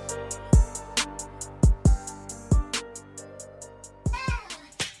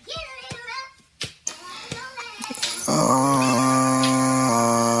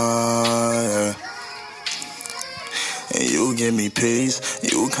 Yeah. And you give me peace,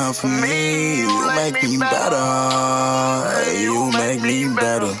 you come for me, you make me better, you make me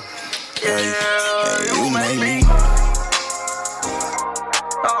better, and you make me.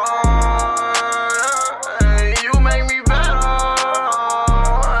 You make me better.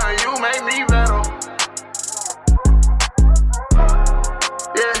 You make me better.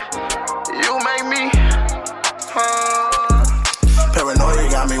 Yeah, you make me. Paranoia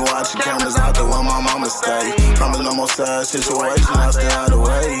got me watching cameras out there where my mama stay. Promise no more sad situation, I stay out of the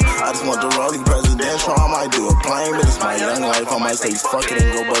way. I just want the rolling presidential, I might do a plane, but it's my young life. I might say fuck it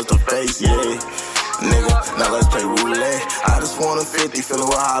and go bust the face, yeah. Nigga, now let's play roulette. I just want a 50, fill it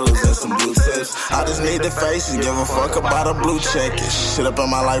with hollows and some blue tips. I just need the faces, give a fuck about a blue check. It's shit up in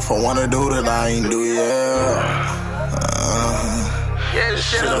my life I wanna do that I ain't do, yeah.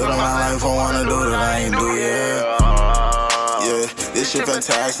 Shit up in my life I wanna do that I ain't do, yeah. Yeah, this shit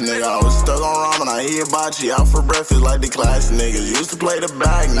fantastic, nigga. I was stuck on ramen, I eat hibachi out for breakfast like the classy niggas. Used to play the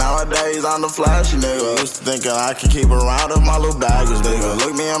bag, nowadays I'm the flashy nigga. Used to thinking I could keep around if my little baggage, nigga.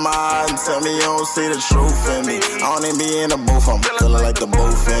 Look me in my eyes and tell me you don't see the truth in me. I don't even be in the booth, I'm feeling like the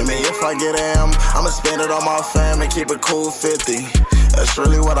booth in me. If I get M, I'ma spend it on my fam and keep it cool 50. That's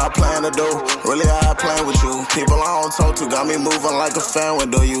really what I plan to do. Really, I plan with you. People I don't talk to got me moving like a fan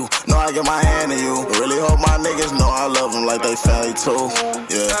would do. You know I get my hand in you. Really hope my niggas know I love them like they family too.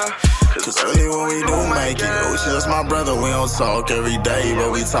 Yeah. Cause really when we do make it, it's just my brother, we don't talk every day, but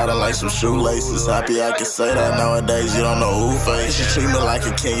we tied it like some shoelaces. Happy I can say that nowadays, you don't know who face. She treat me like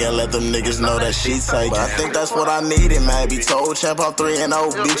a king and let them niggas know that she take it. But I think that's what I needed, maybe. Told champ I'm 3-0,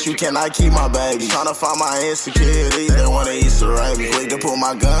 bitch, you cannot keep my baby. Tryna find my insecurities, they wanna Easter egg me. Quick to pull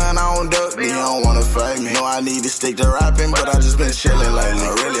my gun, I don't duck me, you don't wanna fake me. Know I need to stick to rapping, but I just been chillin' lately.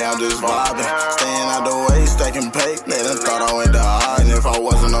 Really, I'm just vibing, staying out the way, stacking paper. They done thought I went to hide, and if I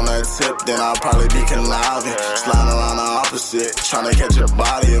wasn't on that tip, then I'll probably be conniving. Sliding around the opposite, trying to catch a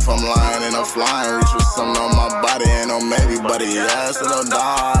body. If I'm lying and I'm flying, reach with something on my body. Ain't no maybe, buddy, yes, it'll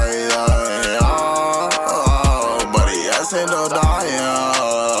die. Buddy, yes, it'll die.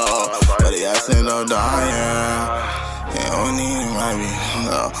 Buddy, yes, it'll die. You don't need maybe,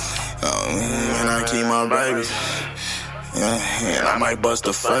 no. And I keep my babies. Yeah, and I might bust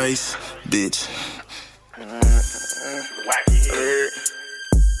a face, bitch.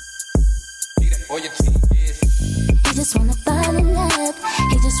 He just wanna fall in love.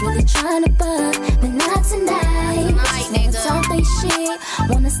 He just really tryna bug, but not tonight. Just wanna talk they shit,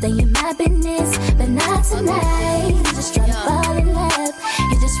 wanna stay in my business, but not tonight. He just tryna fall in love.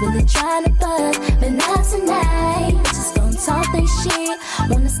 He just really tryna bug, but not tonight. Just gonna talk they shit,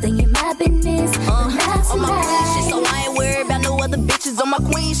 wanna stay in my business, but not tonight. On my queen shit, so I ain't worried about no other bitches on my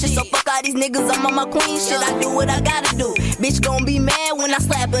queen shit. So fuck all these niggas, I'm on my queen shit. I do what I gotta do. Bitch gon' be mad when I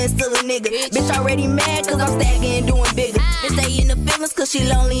slap her and still a nigga. Bitch already mad cause I'm stacking and doing bigger. Bitch stay in the feelings cause she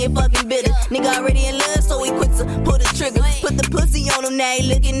lonely and fucking bitter. Nigga already in love so he quick to pull the trigger. Put the pussy on him, now he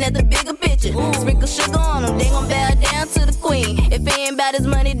looking at the bigger picture. Sprinkle sugar on him, they gon' bow down to the queen. If he ain't about his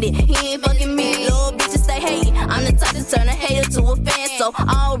money then he ain't fucking me. Little bitches stay hating, I'm the type to turn a hater to a fan. So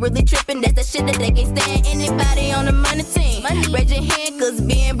I don't really trippin', that's the shit that they can't stand. Anybody on the money team, raise your hand cause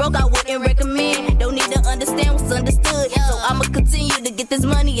being broke I wouldn't recommend. Don't need to understand what's understood, so I'ma continue to get this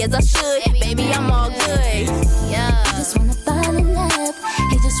money as I should. Baby, I'm all good. Yeah. He just wanna fall in love.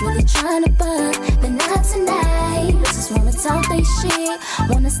 He just really tryna bug, but not tonight. Just wanna talk they shit,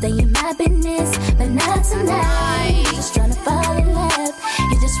 wanna stay in my business, but not tonight. Just tryna fall in love.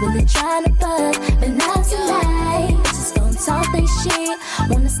 He just really tryna bug, but not tonight. Just gonna talk they shit,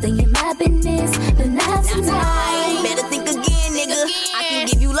 wanna stay in my business, but not tonight. Better think again, nigga. I can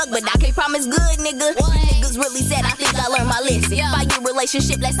give you but I can't promise good, nigga. You niggas really said I think I learned my lesson. 5-year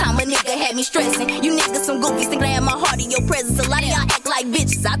relationship, last time a nigga had me stressing. You niggas some goofies, think I have my heart in your presence. A lot of y'all act like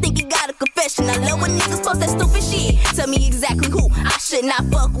bitches. I think you got a confession. I love when niggas post that stupid shit. Tell me exactly who I should not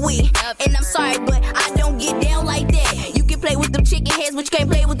fuck with. And I'm sorry, but I don't get down like that. You can play with them chicken heads, but you can't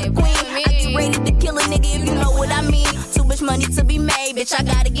play with the queen. I get ready to kill a nigga if you know what I mean. Too much money to be made, bitch, I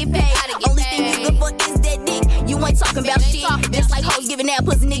gotta get paid. Only thing you good for is that dick. You ain't talking about shit. Just like hoes giving out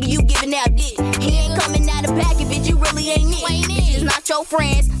pussy, nigga, you giving out dick. He ain't coming out of packet, bitch, you really ain't it. Bitches not your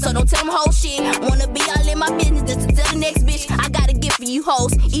friends, so don't tell them whole shit. Wanna be all in my business just to tell the next bitch I got a gift for you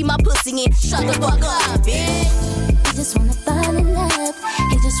hoes. Eat my pussy and shut the fuck up, bitch. He just wanna fall in love.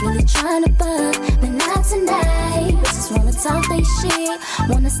 He just really tryna fuck, but not tonight. Bitches wanna talk they shit,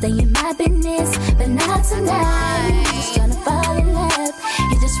 wanna stay in my business, but not tonight. He just tryna fall in love.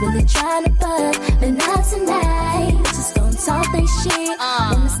 He just really tryna fuck, but not tonight. Bitches gon' talk they shit,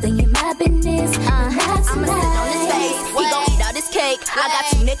 wanna stay in my business, but not tonight. I'ma sit on his face, he gon' eat all this cake. I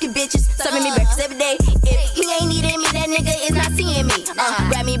got 2 naked bitches serving me breakfast every day. If he ain't needing me, that nigga is not seeing me.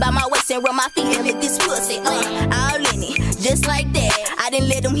 Grab me by my waist and rub my feet and lick this pussy. All in it, just like that. I didn't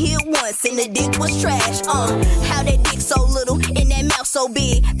let him hit once and the dick was trash. How that dick so little and that mouth so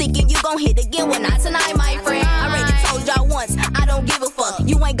big. Thinking you gon' hit again, well not tonight, my friend. I already told y'all once, I don't give a fuck.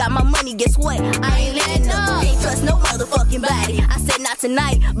 You ain't got my money, guess what? I ain't letting up. Ain't trust no motherfucking body. I said not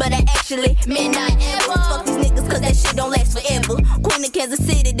tonight, but I actually meant not ever. Fuck these niggas cause that shit don't last forever. Queen of Kansas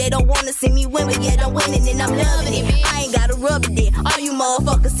City, they don't wanna see me win, but yet I'm winning and I'm loving it. I ain't gotta rub it in. All you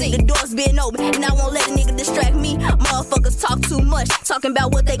motherfuckers see the doors being open, and I won't let a nigga distract me. Motherfuckers talk too much, talking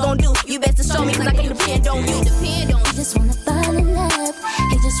about what they gon' do. You best to show me cause I can't depend on you. He just wanna fall in love.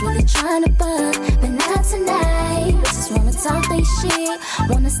 He just really tryna fuck, but not tonight. Bitches wanna talk they shit,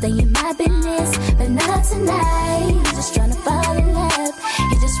 wanna stay in my business, but not tonight. He just tryna fall in love.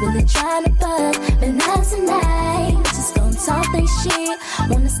 He just really tryna fuck, but not tonight. Bitches gon' talk they shit,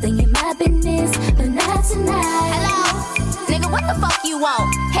 wanna stay in my business, but not tonight. Hello, nigga, what the fuck you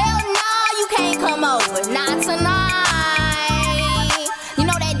want? Hell no, you can't come over, not tonight. You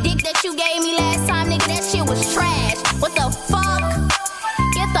know that dick that you gave me last time, nigga, that shit was trash. What the fuck?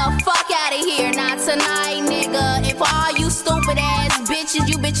 Get the fuck out of here, not tonight, nigga. And for all you stupid ass bitches,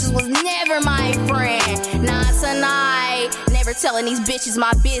 you bitches was never my friend. Not tonight. Never telling these bitches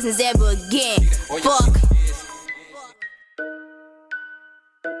my business ever again. Fuck.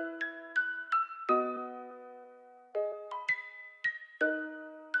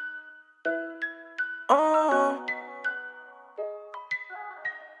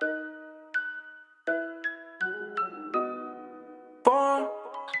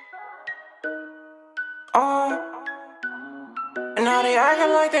 And now they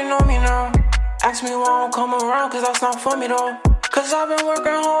acting like they know me now. Ask me why I don't come around, cause that's not for me though. Cause I've been working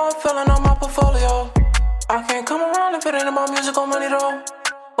hard, filling up my portfolio. I can't come around if it ain't about music or money though.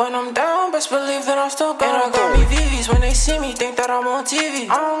 When I'm down, best believe that I'm still gonna go. And I got me VVs when they see me, think that I'm on TV.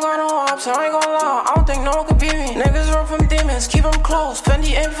 I don't got no ops, I ain't gon' lie, I don't think no one can beat me. Niggas run from demons, keep them close,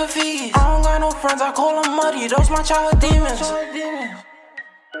 Fendi aim for fees. I don't got no friends, I call them muddy, those my childhood demons.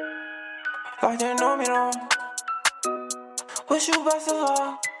 Like they know me though. Wish you best of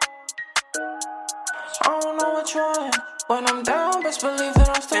luck. I don't know which one. When I'm down, best believe that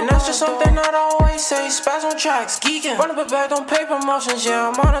I'm still. And that's just something that I always say. Spaz on tracks, geeking. Run up a bag, don't pay promotions. Yeah,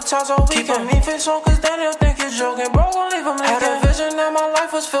 I'm on the tops all weekend. Keep on me face on, cause then they'll think you're joking. Bro, gon' leave them leaking. Had a vision that my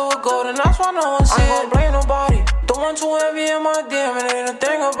life was filled with gold, and that's why no one see it. I ain't gon' blame nobody. The one too heavy in my DM, and ain't a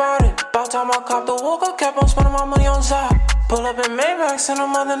thing about it. About time I cop the Walker cap, I'm spending my money on Zap. Pull up in Maybachs and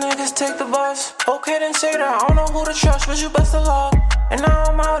them other niggas take the bus. Okay, then say that, I don't know who to trust, but you best of luck. And now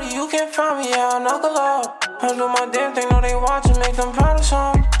I'm out, you can't find me, yeah, I'll knuckle up. I do my damn thing, know they watching, make them proud of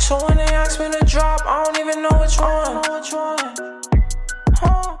some. So when they ask me to drop, I don't even know which one.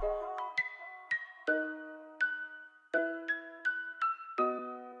 Huh?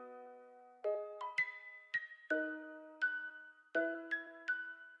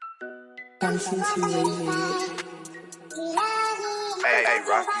 Hey,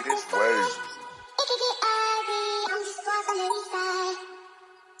 Rocky, this way.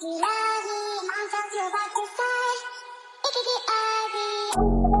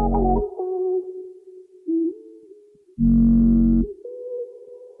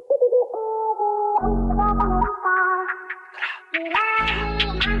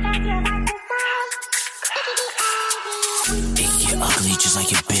 Just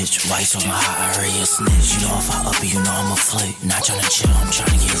like your bitch, white on my hot, I heard you a snitch. You know if I up it, you know I'm a flake. Not tryna chill, I'm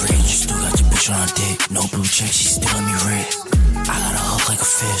tryna get rich. You still got your bitch on her dick, no blue check, she still let me rip. I got a hook like a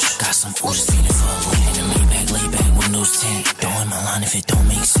fish, got some ooze feeding for a lean. In the Maybach, lay back, windows tint. Don't hit my line if it don't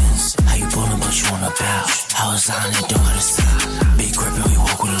make sense. Horizon and don't gotta stop. Big grip and we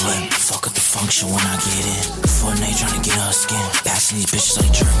walk with a limp. Fuck up the function when I get in. Fortnite tryna get her skin. Passing these bitches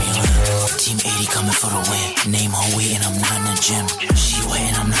like Jeremy Lin. Team 80 coming for the win. Name her weight and I'm not in the gym. She wet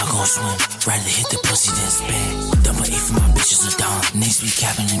and I'm not gon' swim. Rather hit the pussy than spin. Double A for my bitches are down. Niggas be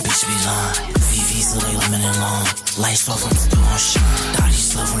capping and bitch be lying. VVs look like lemon and long. Lights off, I'm still on shine.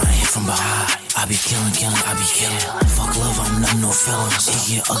 Dotties love when I hit from behind. I be killing, I be killing. Fuck love, I'm numb, no feelings. It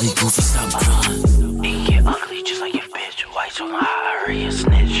get ugly, goofy, stop grilling. It get ugly just like your bitch. White on my high, I a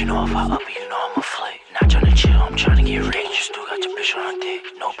snitch. You know if I up you, you know I'ma flip. Not tryna chill, I'm tryna get rich. You still got your bitch on her dick.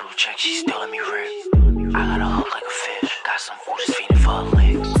 No blue check, she still let me rip. I got a hook like a fish. Got some food that's feeding for a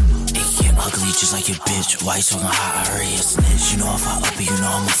lick. It get ugly just like your bitch. White on my high, I a snitch. You know if I up you,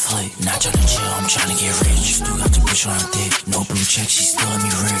 know I'ma flip. Not tryna chill, I'm tryna get rich. You still got your bitch on her dick. No blue check, she still let me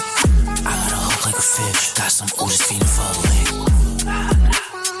rip. I got a hook like a fish. Got some food that's feeding for a lick.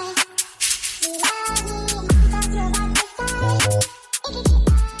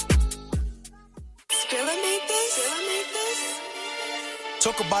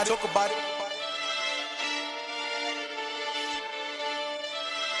 Talk about it.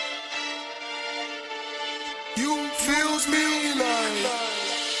 You feels me like.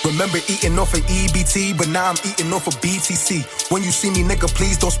 Remember eating off of EBT, but now I'm eating off of BTC. When you see me, nigga,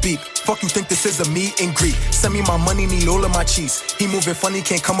 please don't speak. Fuck you think this is a meet and greet. Send me my money, need all of my cheese. He moving funny,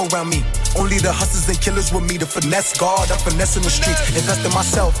 can't come around me. Only the hustlers and killers with me. The finesse guard, I'm finessing the streets. Invest in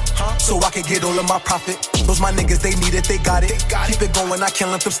myself, so I can get all of my profit. Those my niggas, they need it, they got it. Keep it going, I can't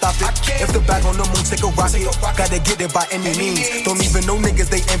let them stop it. If the bag on the moon, take a rocket. Gotta get it by any means. Don't even know niggas,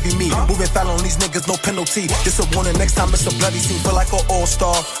 they envy me. Moving foul on these niggas, no penalty. This a warning, next time it's a bloody scene. Feel like an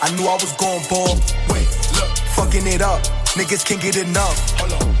all-star. I knew I was going ball. Wait, look, fucking it up. Niggas can't get enough.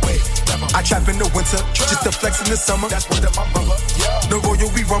 Hold on, wait, never. I trap in the winter, just to flex in the summer. That's what my brother. Yeah. The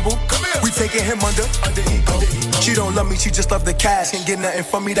Royal we rumble. Come here. We taking him under ego. She don't love me, she just love the cash. Can't get nothing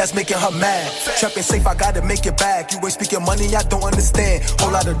from me, that's making her mad. Trapping safe, I gotta make it back. You ain't speaking money, I don't understand.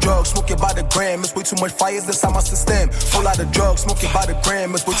 Whole lot of drugs, smoking by the gram. It's way too much fires inside my system. Whole lot of drugs, smoking by the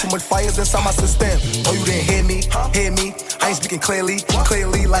gram. It's way too much fires inside my system. Oh, you didn't hear me? Hear me? I ain't speaking clearly.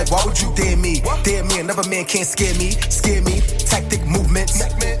 Clearly, like, why would you dare me? Dare me, another man can't scare me. Scare me. Tactic movements.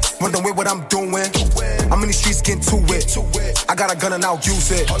 Run away what I'm doing. I'm in the streets getting to it. I got a gun and I'll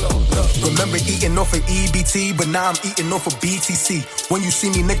use it. Remember eating off of EBT, but now I'm eating off of BTC. When you see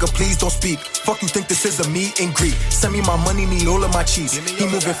me, nigga, please don't speak. Fuck you think this is a meet and greet. Send me my money, need all of my cheese. He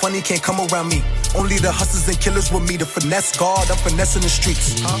moving funny, can't come around me. Only the hustlers and killers with me. The finesse guard, I'm finessing the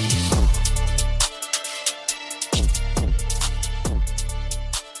streets.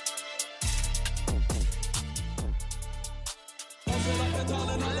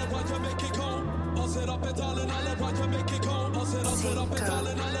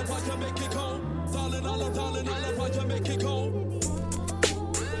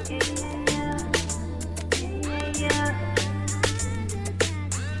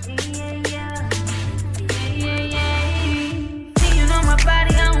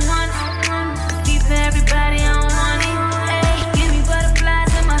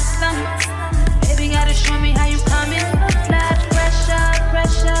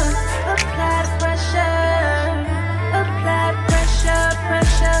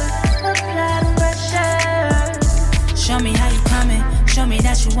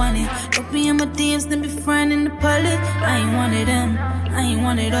 Don't be in my DMs, then be friend in the public. I ain't one of them, I ain't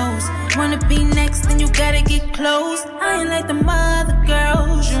one of those. Wanna be next, then you gotta get close. I ain't like the mother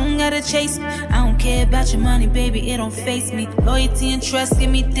girls, you don't gotta chase me. I don't care about your money, baby, it don't face me. Loyalty and trust, give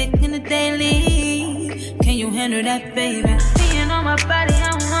me dick in the daily. Can you handle that, baby? Being on my body, I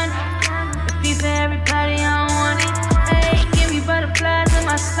don't want it. Repeat for everybody, I don't want it. Hey, give me butterflies in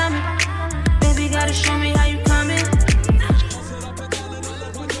my stomach. Baby, gotta show me how you coming.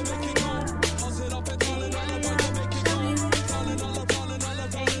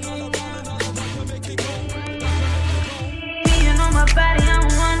 Body, I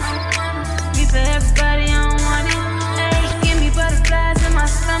don't want it. Be for everybody, I don't want it. Hey, give me butterflies in my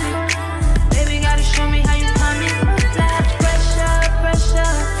stomach. Baby, gotta show me how you coming. Apply pressure,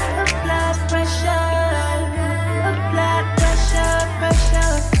 pressure. Apply pressure. Apply pressure,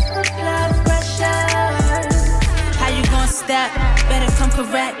 pressure. Apply pressure. How you gon' step? Better come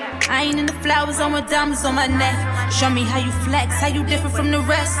correct. I ain't in the flowers, on my diamonds on my neck. Show me how you flex, how you different from the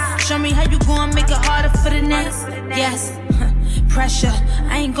rest. Show me how you gon' make it harder for the next. Yes. pressure.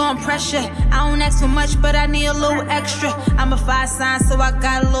 I ain't gon' pressure. I don't ask for much, but I need a little extra. I'm a fire sign, so I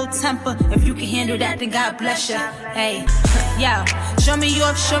got a little temper. If you can handle that, then God bless you. Hey, yo, show me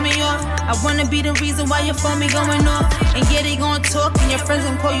off, show me off. I wanna be the reason why your phone be going off. And yeah, they gon' talk, and your friends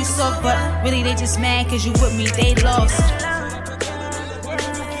gon' call you soft, but really they just mad cause you with me, they lost.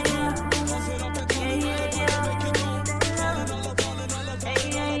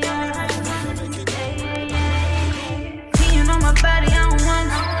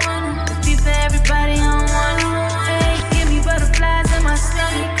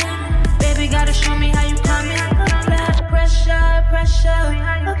 Show me how you coming. Apply the pressure, pressure.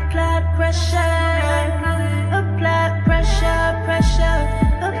 Apply the pressure. Apply the pressure, pressure.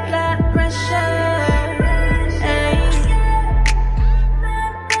 Apply the pressure.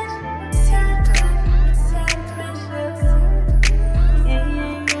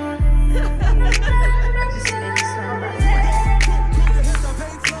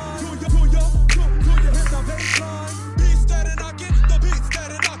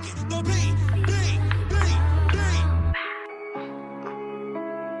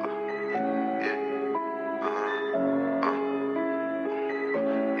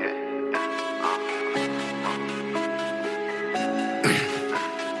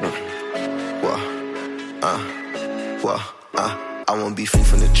 I won't be free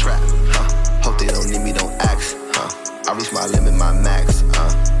from the trap, Hope they don't need me, don't ask, I reach my limit, my max,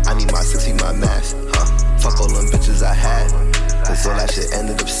 I need my 60, my max, Fuck all them bitches I had, cause all that shit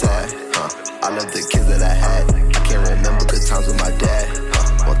ended up sad, I love the kids that I had, I can't remember good times with my dad,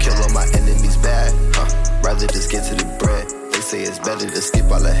 Won't kill all my enemies bad, rather just get to the bread, they say it's better to skip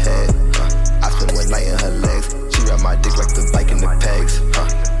all ahead, I spent one night in her legs, she wrapped my dick like the bike in the pegs,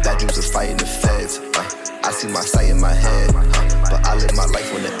 that dreams was fighting the feds, I see my sight in my head, but I live my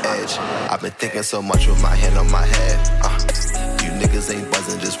life on the edge. I've been thinking so much with my hand on my head. You niggas ain't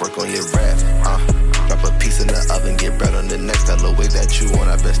buzzing, just work on your rap. Drop a piece in the oven, get bread on the next. Tell the way that you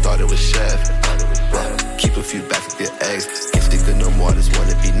want, I've been started with chef. Keep a few back of your eggs. Can't stick it no more, I just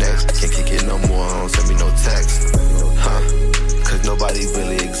wanna be next. Can't kick it no more, don't send me no text. Cause nobody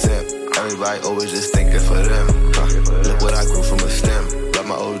really exempt. Everybody always just thinking for them. Look what I grew from a stem. Love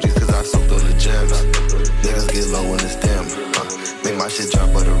my OGs cause I soaked all the gems. Niggas get low when it's dim. Make my shit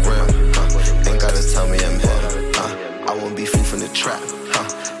drop on the rim. Ain't gotta tell me I'm him. I won't be free from the trap.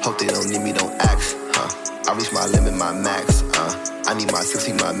 Hope they don't need me, don't ask. I reach my limit, my max. I need my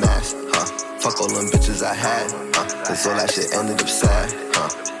 60, my max. Fuck all them bitches I had. Cause all that shit ended up sad.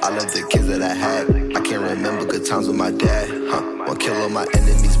 I love the kids that I had. I can't remember good times with my dad. Won't kill all my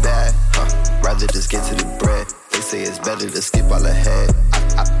enemies bad. Rather just get to the bread. They say it's better to skip all ahead.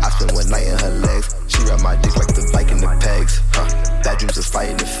 I spent one night in her legs. She wrapped my dick like the bike in the pegs. That dreams was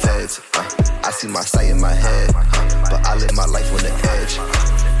fighting the feds. I see my sight in my head, but I live my life on the edge.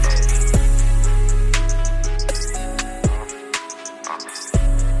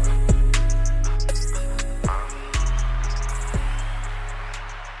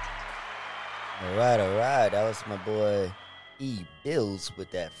 Alright, that was my boy E Bills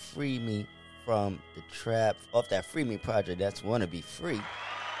with that Free Me from the Trap, off that Free Me project. That's Wanna Be Free.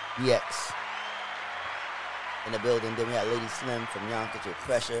 EX in the building. Then we got Lady Slim from Yonkers with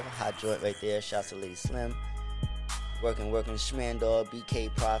Pressure. Hot joint right there. Shouts to Lady Slim. Working, Schmandor, BK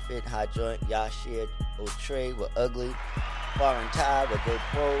Prophet, Hot joint. Yashir O'Trey with Ugly. Foreign Tide with Go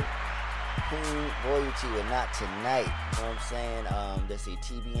Pro. Queen Royalty with Not Tonight. You know what I'm saying? They say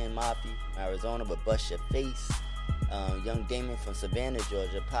TBN Mafia from Arizona with Bust Your Face. Young Damon from Savannah,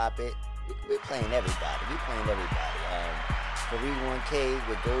 Georgia. Pop It. We're playing everybody. Fareed 1K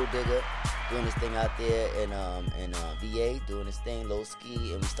with Gold Digger doing this thing out there in VA, doing this thing, Low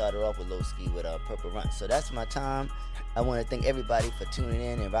Ski, and we started off with Low Ski with Purple Run. So that's my time. I want to thank everybody for tuning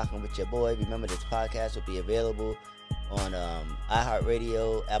in and rocking with your boy. Remember, this podcast will be available on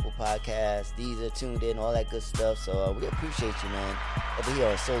iHeartRadio, Apple Podcasts, Deezer, Tuned In, all that good stuff. So we appreciate you, man. Over here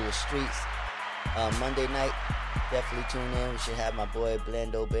on Solar Streets, Monday night, definitely tune in. We should have my boy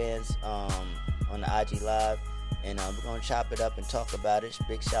Blendo Bands on the IG Live. And we're going to chop it up and talk about it.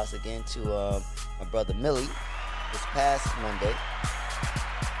 Big shouts again to my brother Millie this past Monday.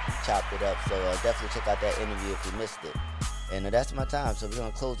 He chopped it up. So definitely check out that interview if you missed it. And that's my time. So we're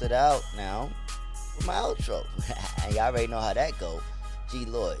going to close it out now with my outro. And y'all already know how that go. G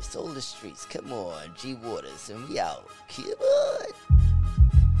Lloyd, Solar Streets, come on. G Waters, and we out. Keep on.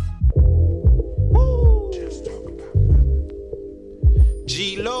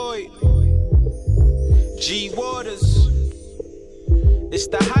 G Lloyd, G Waters, it's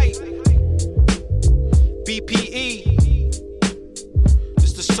the hype. BPE,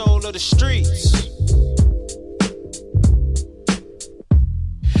 it's the soul of the streets.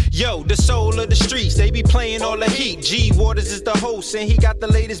 Yo, the soul of the streets, they be playing all the heat. G Waters is the host and he got the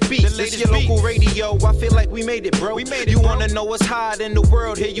latest beats. This your local radio, I feel like we made it, bro. You wanna know what's hot in the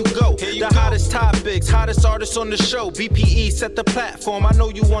world, here you go. The hottest topics, hottest artists on the show. BPE set the platform, I know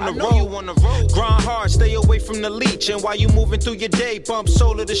you wanna roll. Grind hard, stay away from the leech. And while you moving through your day, bump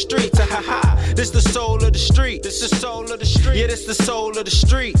soul of the streets. Ha ha, this the soul of the street. This the soul of the street. Yeah, this the soul of the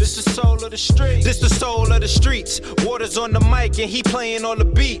street. This the soul of the street. This the soul of the streets. Waters on the mic and he playing all the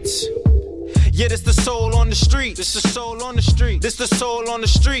beats. Yeah, this the soul on the street. This the soul on the street. This the soul on the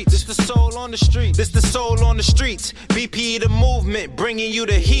street. This the soul on the street. This the soul on the streets. BP the movement, bringing you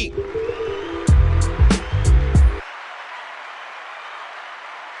the heat.